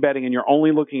screen betting and you're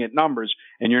only looking at numbers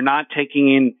and you're not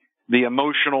taking in the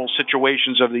emotional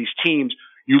situations of these teams,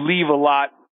 you leave a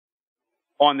lot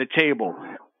on the table.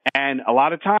 And a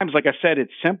lot of times, like I said,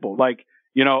 it's simple. Like,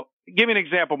 you know, give me an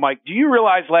example, Mike. Do you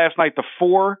realize last night the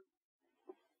four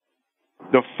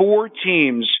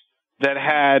teams that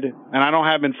had, and I don't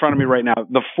have them in front of me right now,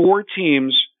 the four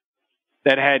teams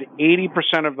that had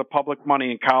 80% of the public money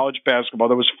in college basketball,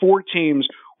 there was four teams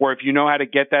where, if you know how to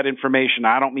get that information,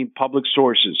 I don't mean public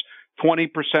sources, 20%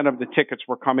 of the tickets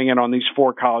were coming in on these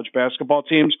four college basketball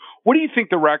teams. What do you think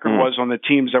the record was on the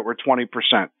teams that were 20%?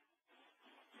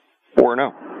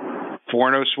 4-0.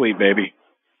 4-0 sweet, baby.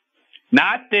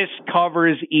 Not this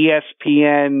covers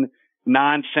ESPN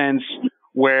nonsense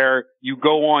where you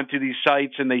go onto these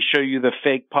sites and they show you the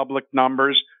fake public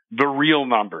numbers, the real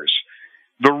numbers.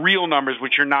 The real numbers,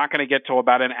 which you're not going to get till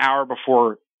about an hour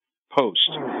before post.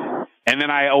 And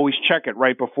then I always check it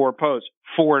right before post.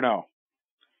 4-0.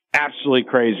 Absolutely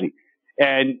crazy.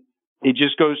 And it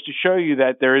just goes to show you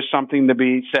that there is something to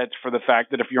be said for the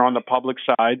fact that if you're on the public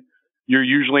side, you're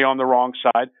usually on the wrong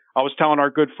side. I was telling our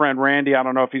good friend Randy, I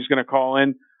don't know if he's going to call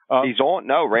in. He's on.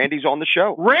 No, Randy's on the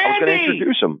show. Randy! I was going to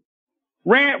introduce him.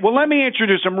 Well, let me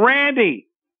introduce him. Randy.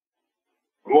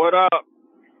 What up?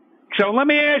 So let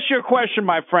me ask you a question,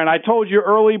 my friend. I told you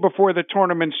early before the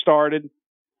tournament started,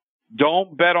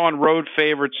 don't bet on road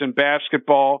favorites in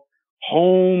basketball.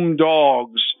 Home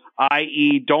dogs,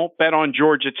 i.e., don't bet on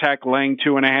Georgia Tech laying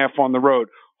 2.5 on the road.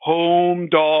 Home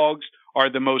dogs are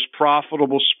the most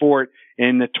profitable sport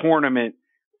in the tournament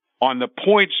on the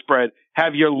point spread.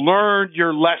 Have you learned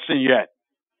your lesson yet?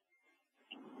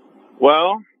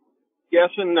 Well, yes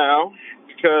and no,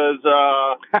 because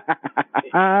the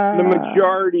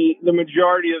majority of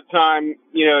the time,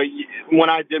 you know, when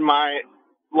I did my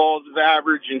laws of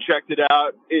average and checked it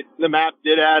out, the math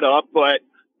did add up, but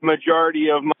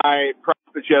majority of my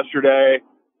profits yesterday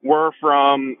were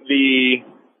from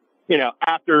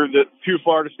after the two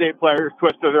Florida State players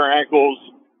twisted their ankles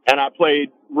and I played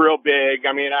real big.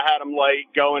 I mean, I had them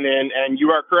light going in, and you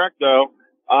are correct, though.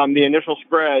 The initial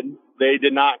spread, they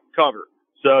did not cover.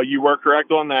 So you were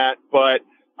correct on that, but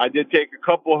I did take a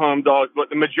couple home dogs, but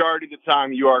the majority of the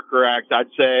time you are correct. I'd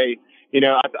say,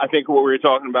 I think what we were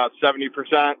talking about, 70%,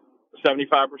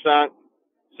 75%.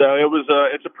 So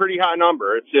it's a pretty high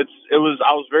number. I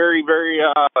was very, very,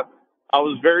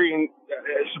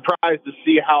 surprised to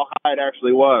see how high it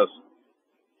actually was.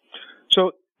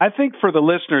 So I think for the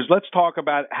listeners, let's talk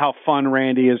about how fun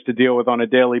Randy is to deal with on a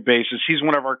daily basis. He's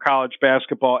one of our college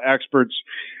basketball experts,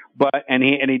 and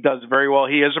he does very well.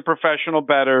 He is a professional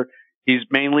bettor. He's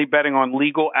mainly betting on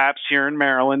legal apps here in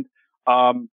Maryland.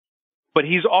 But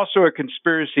he's also a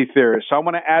conspiracy theorist. So I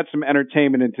want to add some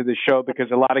entertainment into the show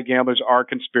because a lot of gamblers are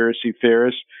conspiracy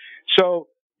theorists. So,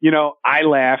 I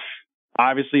laugh.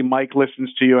 Obviously, Mike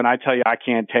listens to you, and I tell you I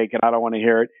can't take it. I don't want to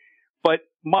hear it. But,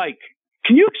 Mike,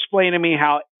 can you explain to me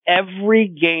how every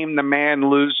game the man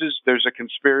loses, there's a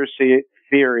conspiracy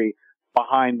theory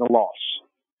behind the loss?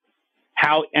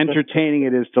 How entertaining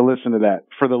it is to listen to that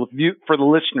for the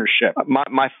listenership.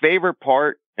 My favorite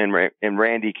part, and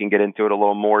Randy can get into it a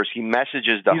little more, is he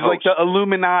messages the host. He's like the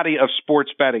Illuminati of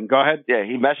sports betting. Go ahead. Yeah,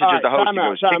 he messages the host. He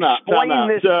goes, explain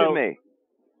this to me.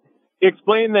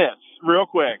 Explain this real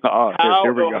quick.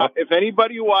 Here we go. If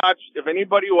anybody watched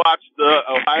the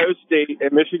Ohio State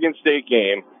and Michigan State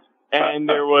game, and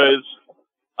there was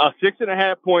a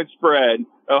 6.5 point spread,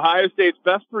 Ohio State's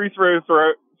best free throw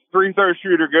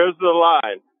shooter goes to the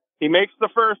line. He makes the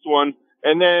first one,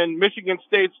 and then Michigan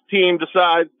State's team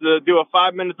decides to do a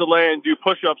 5-minute delay and do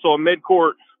push-ups on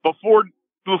midcourt before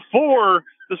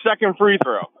the second free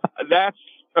throw. That's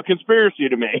a conspiracy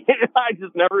to me. I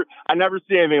never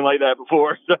see anything like that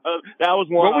before. So that was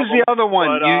one. What was the other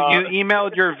one? But, you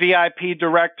emailed your VIP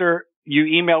director. You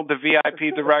emailed the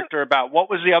VIP director about what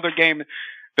was the other game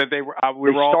that they were.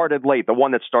 Started late. The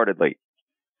one that started late.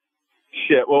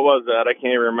 Shit, what was that? I can't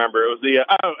even remember. It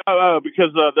was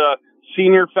because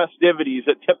senior festivities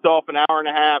that tipped off an hour and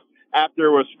a half after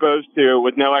it was supposed to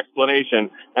with no explanation.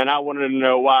 And I wanted to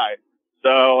know why.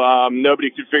 So nobody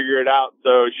could figure it out.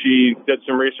 So she did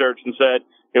some research and said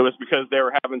it was because they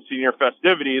were having senior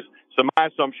festivities. So my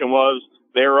assumption was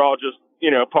they were all just,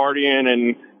 partying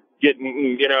and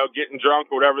getting drunk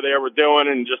or whatever they were doing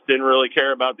and just didn't really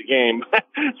care about the game.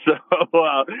 So,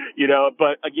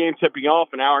 but a game tipping off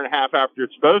an hour and a half after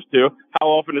it's supposed to, how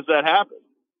often does that happen?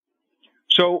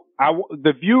 So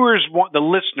the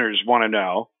listeners want to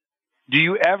know, do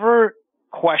you ever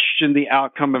question the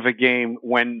outcome of a game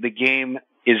when the game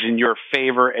is in your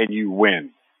favor and you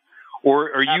win?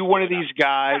 Or are you one of these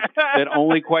guys that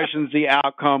only questions the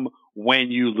outcome when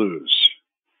you lose?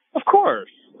 Of course.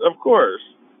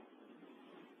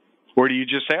 Or do you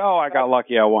just say, "Oh, I got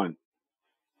lucky, I won"?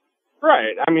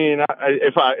 Right. I mean,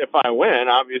 if I win,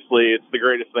 obviously it's the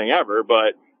greatest thing ever.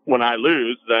 But when I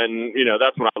lose, then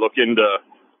that's when I look into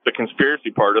the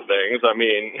conspiracy part of things. I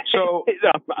mean,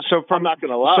 I'm not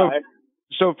going to lie.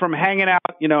 So from hanging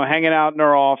out in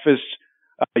our office,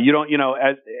 you don't,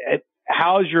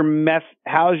 how's your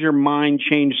mind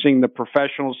changing the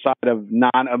professional side of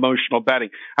non-emotional betting?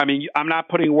 I mean, I'm not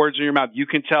putting words in your mouth. You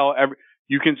can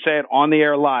you can say it on the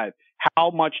air live.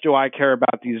 How much do I care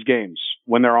about these games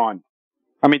when they're on?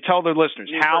 I mean, tell the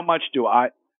listeners, how much do I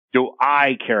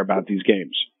care about these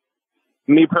games?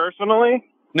 Me personally?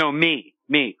 No, me.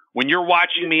 When you're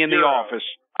watching me in the office.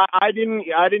 I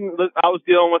was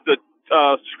dealing with the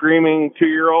screaming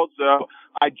 2-year-old, so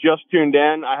I just tuned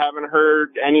in. I haven't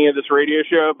heard any of this radio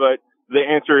show, but the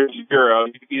answer is 0.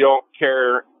 You don't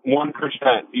care 1%.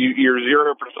 You're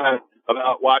 0%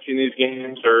 about watching these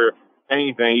games or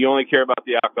anything. You only care about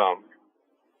the outcome.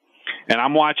 And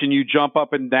I'm watching you jump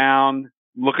up and down,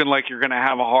 looking like you're going to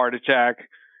have a heart attack,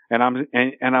 and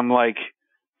I'm like,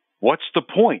 what's the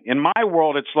point? In my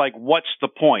world, it's like, what's the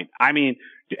point? I mean,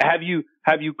 have you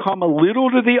come a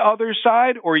little to the other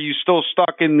side, or are you still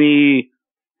stuck in the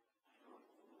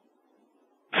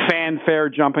fanfare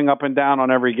jumping up and down on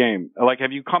every game? Like,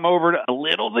 have you come over to a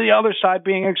little to the other side,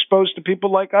 being exposed to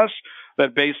people like us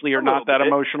that basically are not that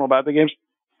emotional about the games?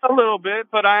 A little bit,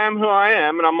 but I am who I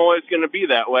am, and I'm always going to be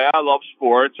that way. I love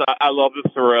sports. I love the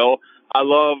thrill. I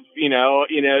love,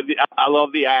 I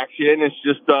love the action. It's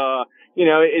just,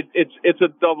 it's a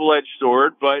double-edged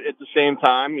sword, but at the same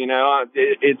time,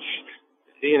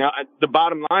 the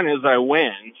bottom line is I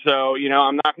win. So,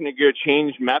 I'm not going to go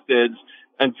change methods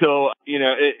until,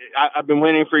 I've been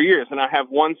winning for years, and I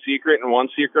have one secret and one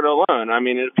secret alone. I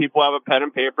mean, if people have a pen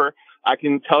and paper, I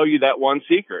can tell you that one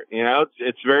secret.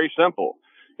 It's very simple.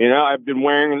 I've been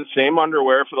wearing the same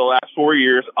underwear for the last 4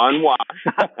 years, unwashed.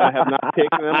 I have not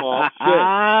taken them off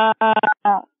since.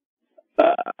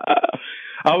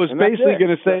 I was basically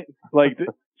going to say,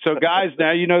 so guys,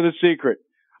 now you know the secret.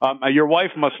 Your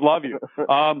wife must love you.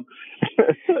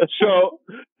 So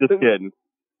just kidding.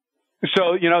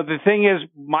 So, the thing is,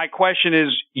 my question is,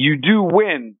 you do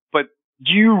win, but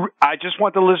I just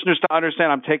want the listeners to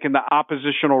understand I'm taking the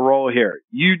oppositional role here.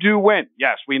 You do win.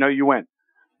 Yes, we know you win.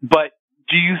 But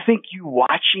do you think you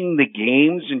watching the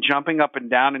games and jumping up and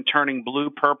down and turning blue,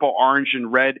 purple, orange,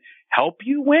 and red help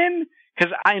you win?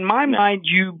 Because in my mind,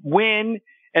 you win,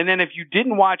 and then if you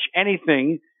didn't watch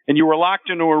anything and you were locked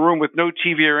into a room with no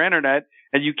TV or internet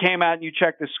and you came out and you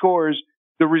checked the scores,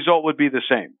 the result would be the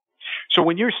same. So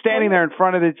when you're standing there in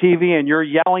front of the TV and you're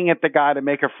yelling at the guy to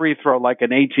make a free throw like an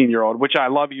 18-year-old, which I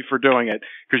love you for doing it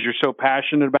because you're so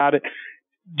passionate about it,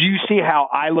 do you see how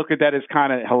I look at that as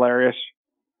kind of hilarious?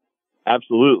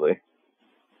 Absolutely.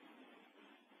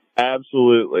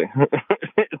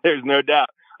 There's no doubt.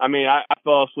 I mean, I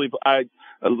fell asleep.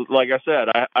 Like I said,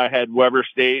 I had Weber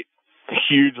State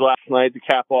huge last night to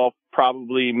cap off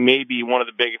maybe one of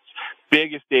the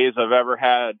biggest days I've ever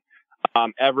had,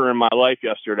 ever in my life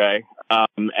yesterday.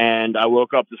 And I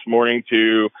woke up this morning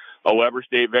to a Weber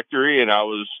State victory, and I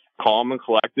was calm and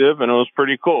collective, and it was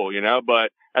pretty cool,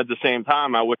 but at the same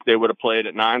time, I wish they would have played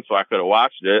at 9 so I could have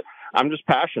watched it. I'm just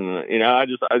passionate, I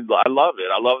love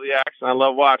it. I love the action. I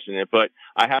love watching it, but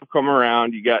I have come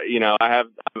around.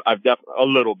 I've definitely a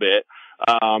little bit.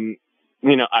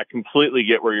 I completely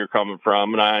get where you're coming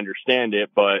from, and I understand it,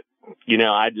 but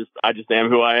I just am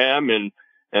who I am, and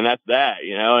that's that,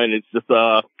 and it's just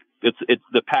it's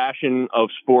the passion of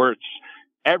sports,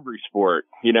 every sport,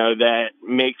 that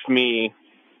makes me,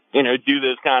 do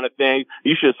this kind of thing.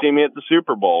 You should have seen me at the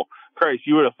Super Bowl. Christ,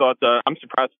 you would have thought I'm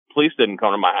surprised the police didn't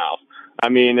come to my house. I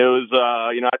mean, it was,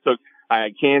 I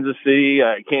had Kansas City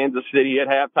at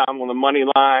halftime on the money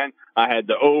line. I had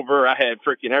the over. I had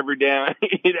freaking every damn,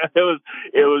 it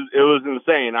was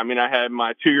insane. I mean, I had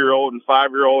my 2-year-old and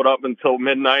 5-year-old up until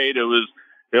midnight. It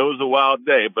it was a wild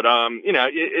day. But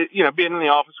being in the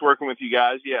office working with you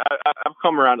guys, I've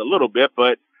come around a little bit,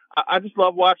 but I just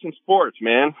love watching sports,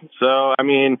 man. So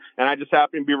and I just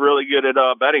happen to be really good at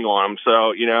betting on them.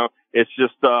 So it's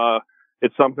just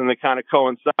it's something that kind of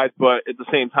coincides, but at the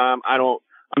same time, I'm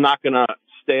not gonna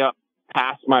stay up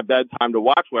past my bedtime to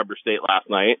watch Weber State last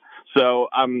night. So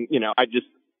I just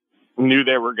knew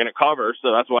they were going to cover,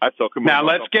 so that's why I still committed. Now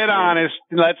let's get honest.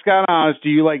 Do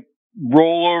you like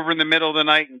roll over in the middle of the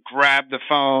night and grab the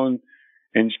phone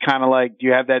and just kind of like, do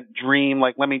you have that dream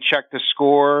like, let me check the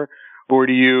score, or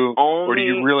do you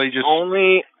really just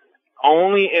only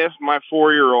if my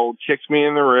 4-year-old kicks me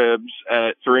in the ribs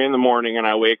at 3 a.m. and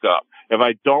I wake up? If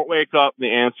I don't wake up,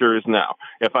 the answer is no.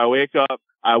 If I wake up,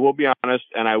 I will be honest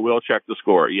and I will check the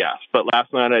score. Yes, but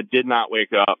last night I did not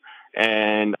wake up.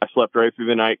 And I slept right through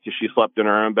the night because she slept in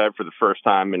her own bed for the first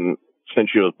time since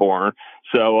she was born.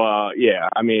 So, I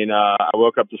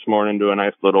woke up this morning to a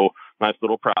nice little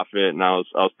profit, and I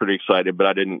was pretty excited, but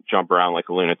I didn't jump around like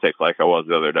a lunatic like I was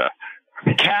the other day.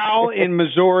 Cal in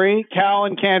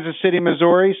Kansas City,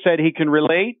 Missouri said he can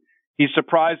relate. He's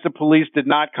surprised the police did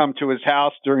not come to his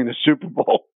house during the Super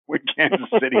Bowl when Kansas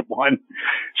City won.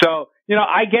 So,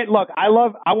 I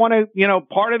want to,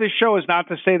 part of the show is not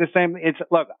to say the same.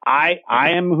 I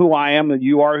am who I am, and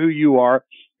you are who you are.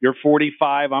 You're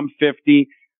 45. I'm 50.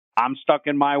 I'm stuck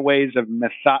in my ways of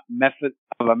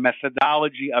a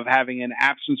methodology of having an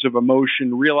absence of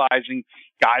emotion, realizing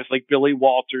guys like Billy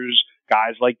Walters,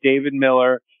 guys like David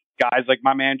Miller, guys like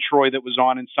my man Troy that was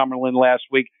on in Summerlin last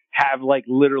week have like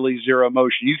literally zero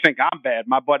emotion. You think I'm bad.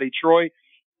 My buddy Troy,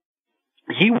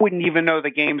 he wouldn't even know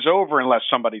the game's over unless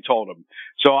somebody told him.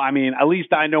 So, at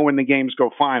least I know when the games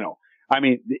go final.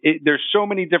 There's so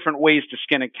many different ways to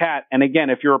skin a cat. And again,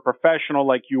 if you're a professional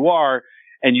like you are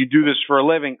and you do this for a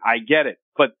living, I get it.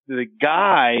 But the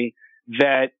guy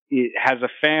that has a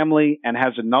family and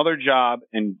has another job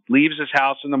and leaves his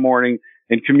house in the morning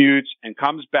and commutes and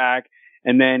comes back,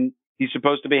 and then he's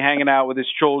supposed to be hanging out with his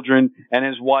children and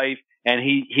his wife, and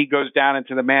he goes down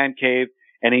into the man cave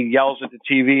and he yells at the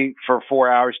TV for 4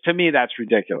 hours. To me, that's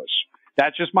ridiculous.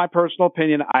 That's just my personal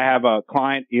opinion. I have a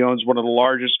client. He owns one of the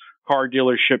largest car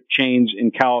dealership chains in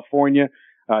California.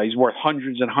 He's worth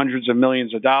hundreds and hundreds of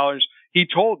millions of dollars. He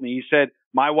told me, he said,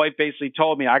 my wife basically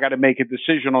told me I got to make a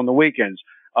decision on the weekends.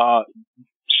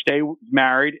 Stay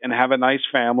married and have a nice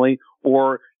family,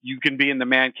 or you can be in the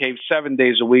man cave 7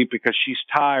 days a week because she's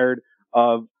tired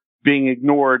of being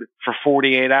ignored for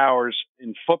 48 hours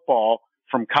in football,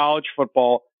 from college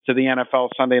football to the NFL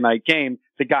Sunday night game.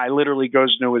 The guy literally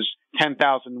goes into his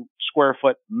 10,000 square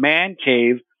foot man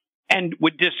cave and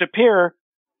would disappear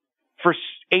for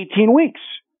 18 weeks,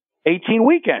 18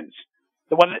 weekends.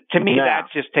 To me, that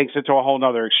just takes it to a whole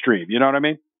nother extreme. You know what I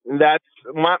mean? That's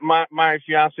my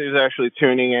fiance is actually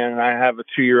tuning in, and I have a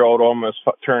 2-year-old, almost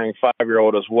turning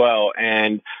 5-year-old as well,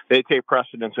 and they take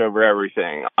precedence over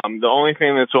everything. The only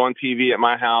thing that's on TV at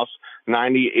my house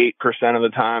 98% of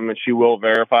the time, and she will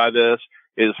verify this,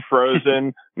 is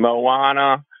Frozen,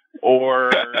 Moana,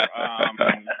 or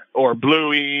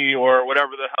Bluey, or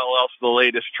whatever the hell else the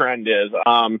latest trend is.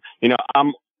 I'm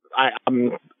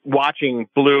watching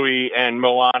Bluey and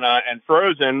Moana and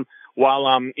Frozen while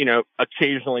I'm,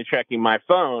 occasionally checking my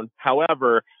phone.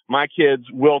 However, my kids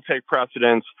will take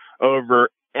precedence over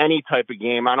any type of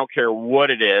game. I don't care what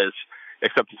it is,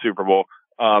 except the Super Bowl.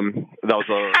 That was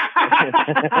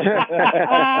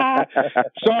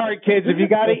Sorry, kids. If you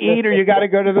got to eat or you got to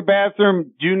go to the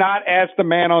bathroom, do not ask the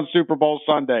man on Super Bowl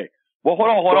Sunday. Well, hold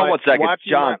on 1 second,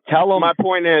 John. Tell him. My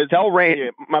point is,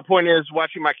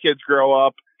 watching my kids grow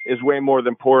up is way more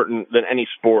important than any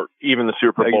sport, even the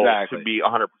Super Bowl. Exactly. To be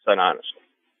 100% honest.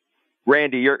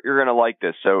 Randy, you're going to like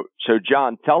this. So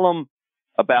John, tell them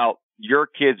about your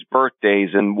kids' birthdays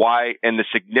and why, and the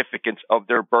significance of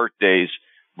their birthdays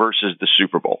versus the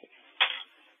Super Bowl.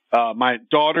 My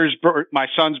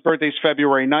son's birthday is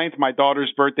February 9th. My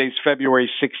daughter's birthday is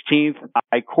February 16th.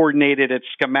 I coordinated it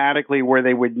schematically where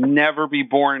they would never be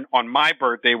born on my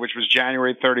birthday, which was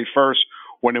January 31st,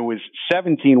 when it was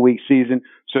 17-week season.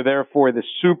 So therefore, the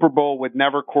Super Bowl would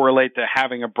never correlate to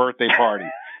having a birthday party,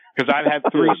 because I've had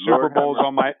 3 Super Bowls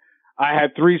on my. I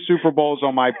had 3 Super Bowls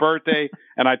on my birthday,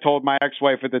 and I told my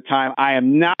ex-wife at the time, I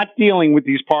am not dealing with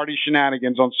these party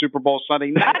shenanigans on Super Bowl Sunday,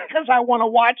 not because I want to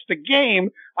watch the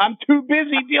game. I'm too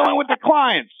busy dealing with the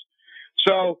clients.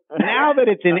 So now that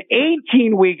it's an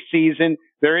 18-week season,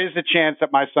 there is a chance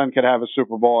that my son could have a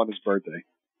Super Bowl on his birthday.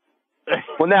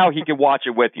 Well, now he can watch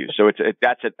it with you, so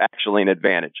that's actually an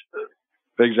advantage.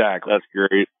 Exactly.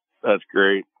 That's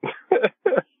great.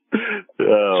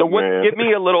 Give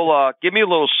me a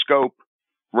little scope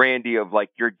Randy, of like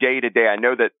your day to day. I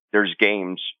know that there's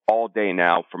games all day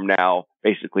now from now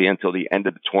basically until the end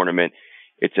of the tournament.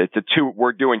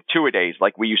 We're doing 2-a-days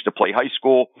like we used to play high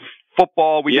school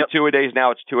football. We do 2-a-days.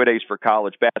 Now it's 2-a-days for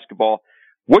college basketball.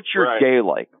 What's your day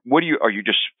like? Are you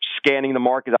just scanning the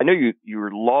market? I know you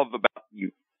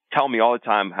tell me all the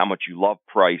time how much you love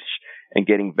price and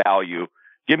getting value.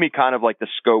 Give me kind of like the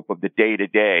scope of the day to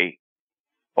day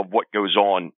of what goes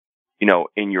on,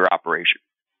 in your operation.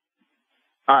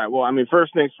 All right. Well, I mean,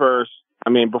 first things first,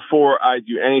 before I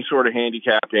do any sort of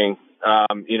handicapping, I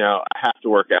have to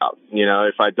work out.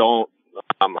 If I don't,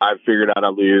 I've figured out I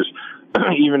lose,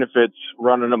 even if it's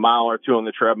running a mile or two on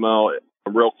the treadmill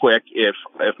real quick. If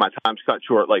my time's cut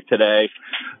short, like today,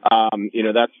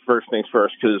 that's first things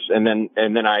first. And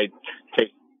then I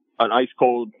take an ice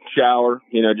cold shower,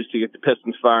 just to get the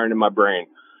pistons firing in my brain.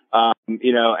 And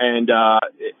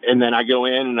then I go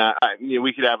in and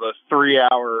we could have a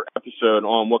 3-hour episode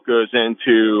on what goes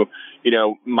into,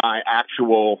 my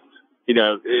actual,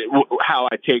 how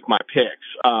I take my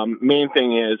picks. Main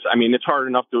thing is, it's hard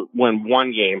enough to win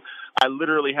one game. I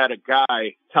literally had a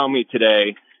guy tell me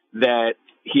today that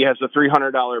he has a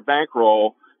 $300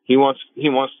 bankroll. He wants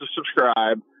to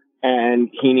subscribe, and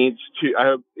he needs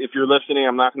to, if you're listening,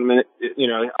 I'm not going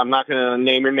to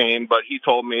name your name, but he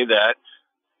told me that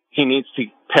he needs to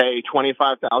pay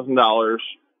 $25,000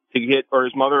 to get, or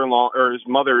his mother-in-law or his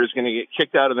mother is going to get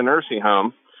kicked out of the nursing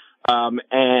home,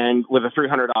 and with a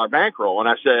 $300 bankroll. And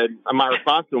I said, my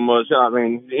response to him was,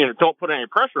 don't put any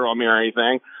pressure on me or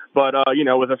anything, but,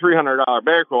 with a $300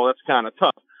 bankroll, that's kind of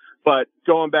tough. But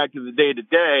going back to the day to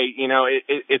day,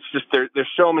 it's just, there's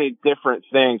so many different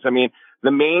things.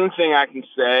 The main thing I can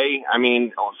say,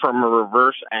 from a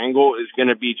reverse angle is going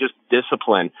to be just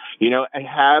discipline.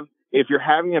 If you're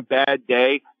having a bad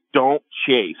day, don't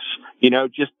chase.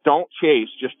 Just don't chase.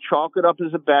 Just chalk it up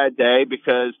as a bad day,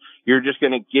 because you're just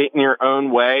going to get in your own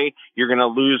way. You're going to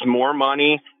lose more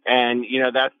money, and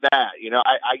that's that.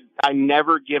 I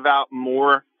never give out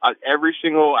more.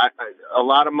 A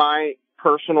lot of my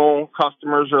personal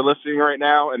customers are listening right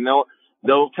now, and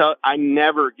they'll tell. I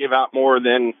never give out more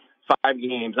than 5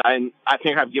 games. I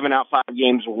think I've given out 5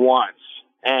 games once,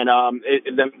 and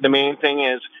the main thing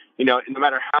is, no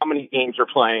matter how many games we're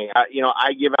playing,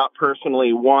 I give out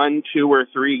personally 1, 2, or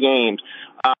 3 games.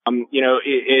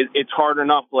 It's hard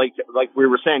enough, like we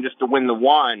were saying, just to win the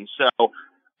one. So,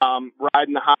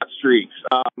 riding the hot streaks.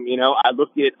 I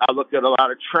look at a lot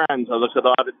of trends. I look at a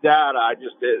lot of data.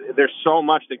 There's so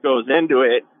much that goes into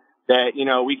it that,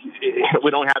 we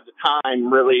don't have the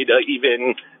time really to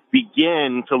even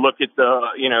begin to look at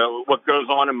what goes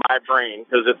on in my brain,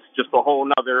 because it's just a whole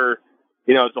nother,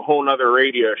 it's a whole nother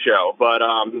radio show. But,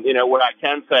 what I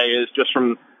can say is, just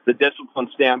from the discipline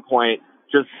standpoint,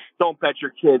 just don't bet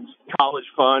your kids' college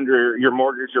fund or your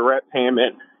mortgage or rent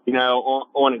payment,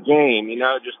 on a game.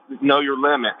 Just know your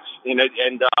limits, and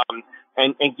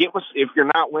get with, if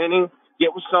you're not winning,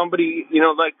 get with somebody,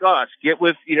 like us, get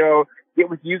with you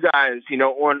guys,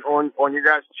 on your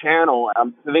guys' channel,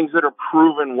 things that are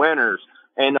proven winners.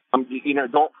 And,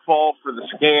 don't fall for the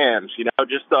scams,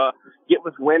 just, get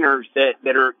with winners that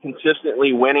are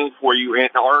consistently winning for you and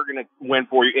are going to win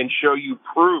for you and show you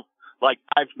proof, like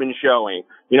I've been showing.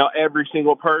 Every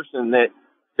single person that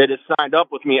has signed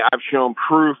up with me, I've shown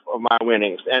proof of my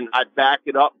winnings, and I back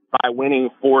it up by winning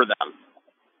for them.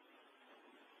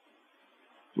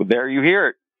 Well, there you hear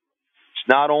it. It's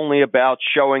not only about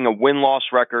showing a win-loss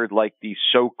record like these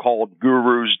so-called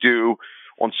gurus do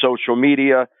on social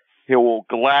media. He will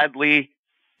gladly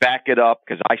back it up,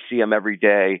 because I see him every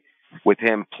day with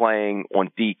him playing on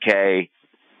DK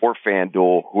or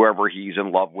FanDuel, whoever he's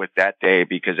in love with that day,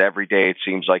 because every day it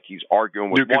seems like he's arguing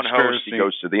with one host. He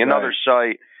goes to another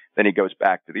site, then he goes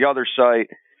back to the other site.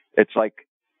 It's like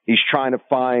he's trying to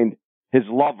find his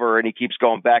lover, and he keeps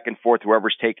going back and forth,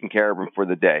 whoever's taking care of him for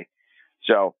the day.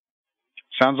 So,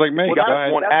 sounds like me. Well, that's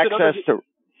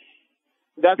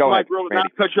my girl.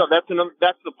 Not cut you off. That's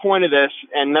the point of this,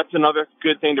 and that's another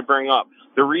good thing to bring up.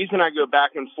 The reason I go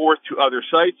back and forth to other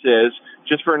sites is,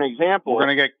 just for an example, we're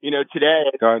going to get, today.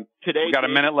 Go ahead. Today, we got a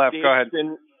minute left. Go ahead.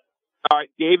 All right,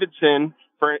 Davidson,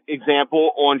 for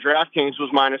example, on DraftKings was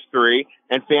 -3,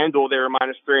 and FanDuel they were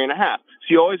 -3.5. So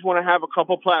you always want to have a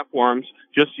couple platforms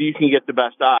just so you can get the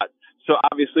best odds. So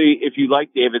obviously, if you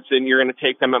like Davidson, you're going to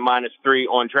take them at -3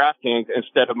 on DraftKings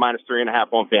instead of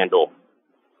 -3.5 on FanDuel.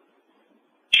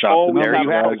 Always have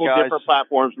a couple different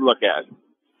platforms to look at.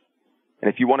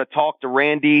 And if you want to talk to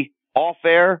Randy off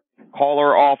air, call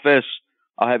our office.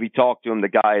 I'll have you talk to him. The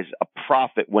guy is a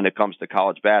prophet when it comes to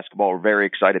college basketball. We're very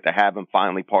excited to have him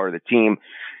finally part of the team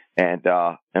and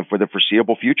for the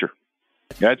foreseeable future.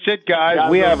 That's it, guys.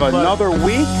 We have another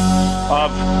week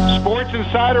of Sports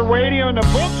Insider Radio in the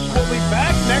books. We'll be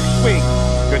back next week.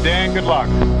 Good day and good luck.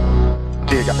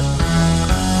 See you guys.